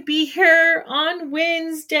guys can be here on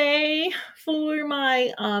Wednesday for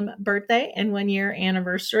my birthday and 1 year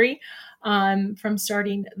anniversary from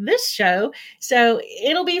starting this show. So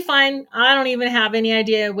it'll be fun. I don't even have any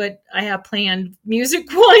idea what I have planned music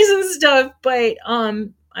wise and stuff, but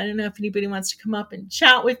I don't know if anybody wants to come up and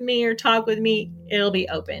chat with me or talk with me. It'll be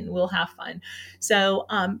open. We'll have fun. So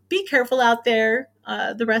be careful out there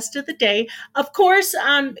the rest of the day. Of course,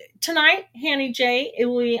 tonight, Hanny J, it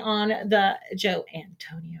will be on the Joe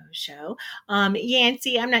Antonio show.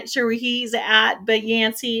 Yancey, I'm not sure where he's at, but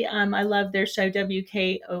Yancey, I love their show,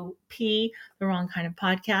 WKOP, The Wrong Kind of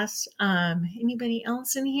Podcast. Anybody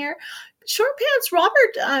else in here? Short Pants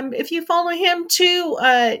Robert, if you follow him too,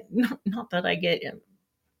 not that I get him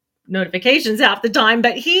notifications half the time,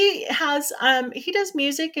 but he does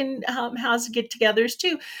music and has get-togethers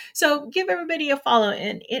too. So give everybody a follow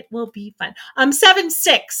and it will be fun.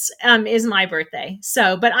 7/6 is my birthday.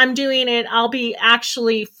 So, but I'm doing it. I'll be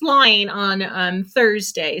actually flying on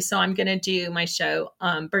Thursday. So I'm gonna do my show,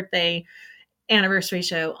 birthday anniversary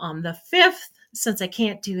show on the 5th, since I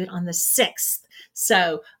can't do it on the 6th.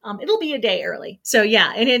 So it'll be a day early. So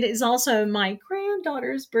yeah, and it is also my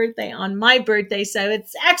granddaughter's birthday on my birthday. So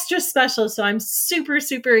it's extra special. So I'm super,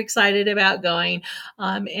 super excited about going.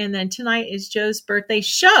 And then tonight is Joe's birthday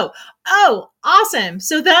show. Oh, awesome.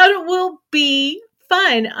 So that will be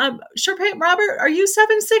fun. Short Pant Robert, are you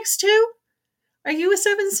 7/6 too? Are you a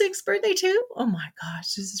 7/6 birthday too? Oh my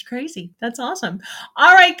gosh, this is crazy. That's awesome.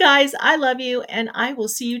 All right, guys, I love you, and I will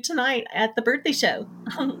see you tonight at the birthday show.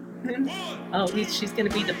 Oh, she's going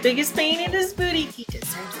to be the biggest pain in his booty. He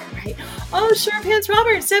deserves it, right? Oh, Short Pants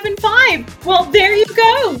Robert, 7/5. Well, there you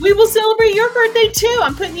go. We will celebrate your birthday too.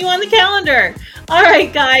 I'm putting you on the calendar. All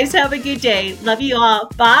right, guys, have a good day. Love you all.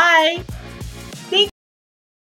 Bye.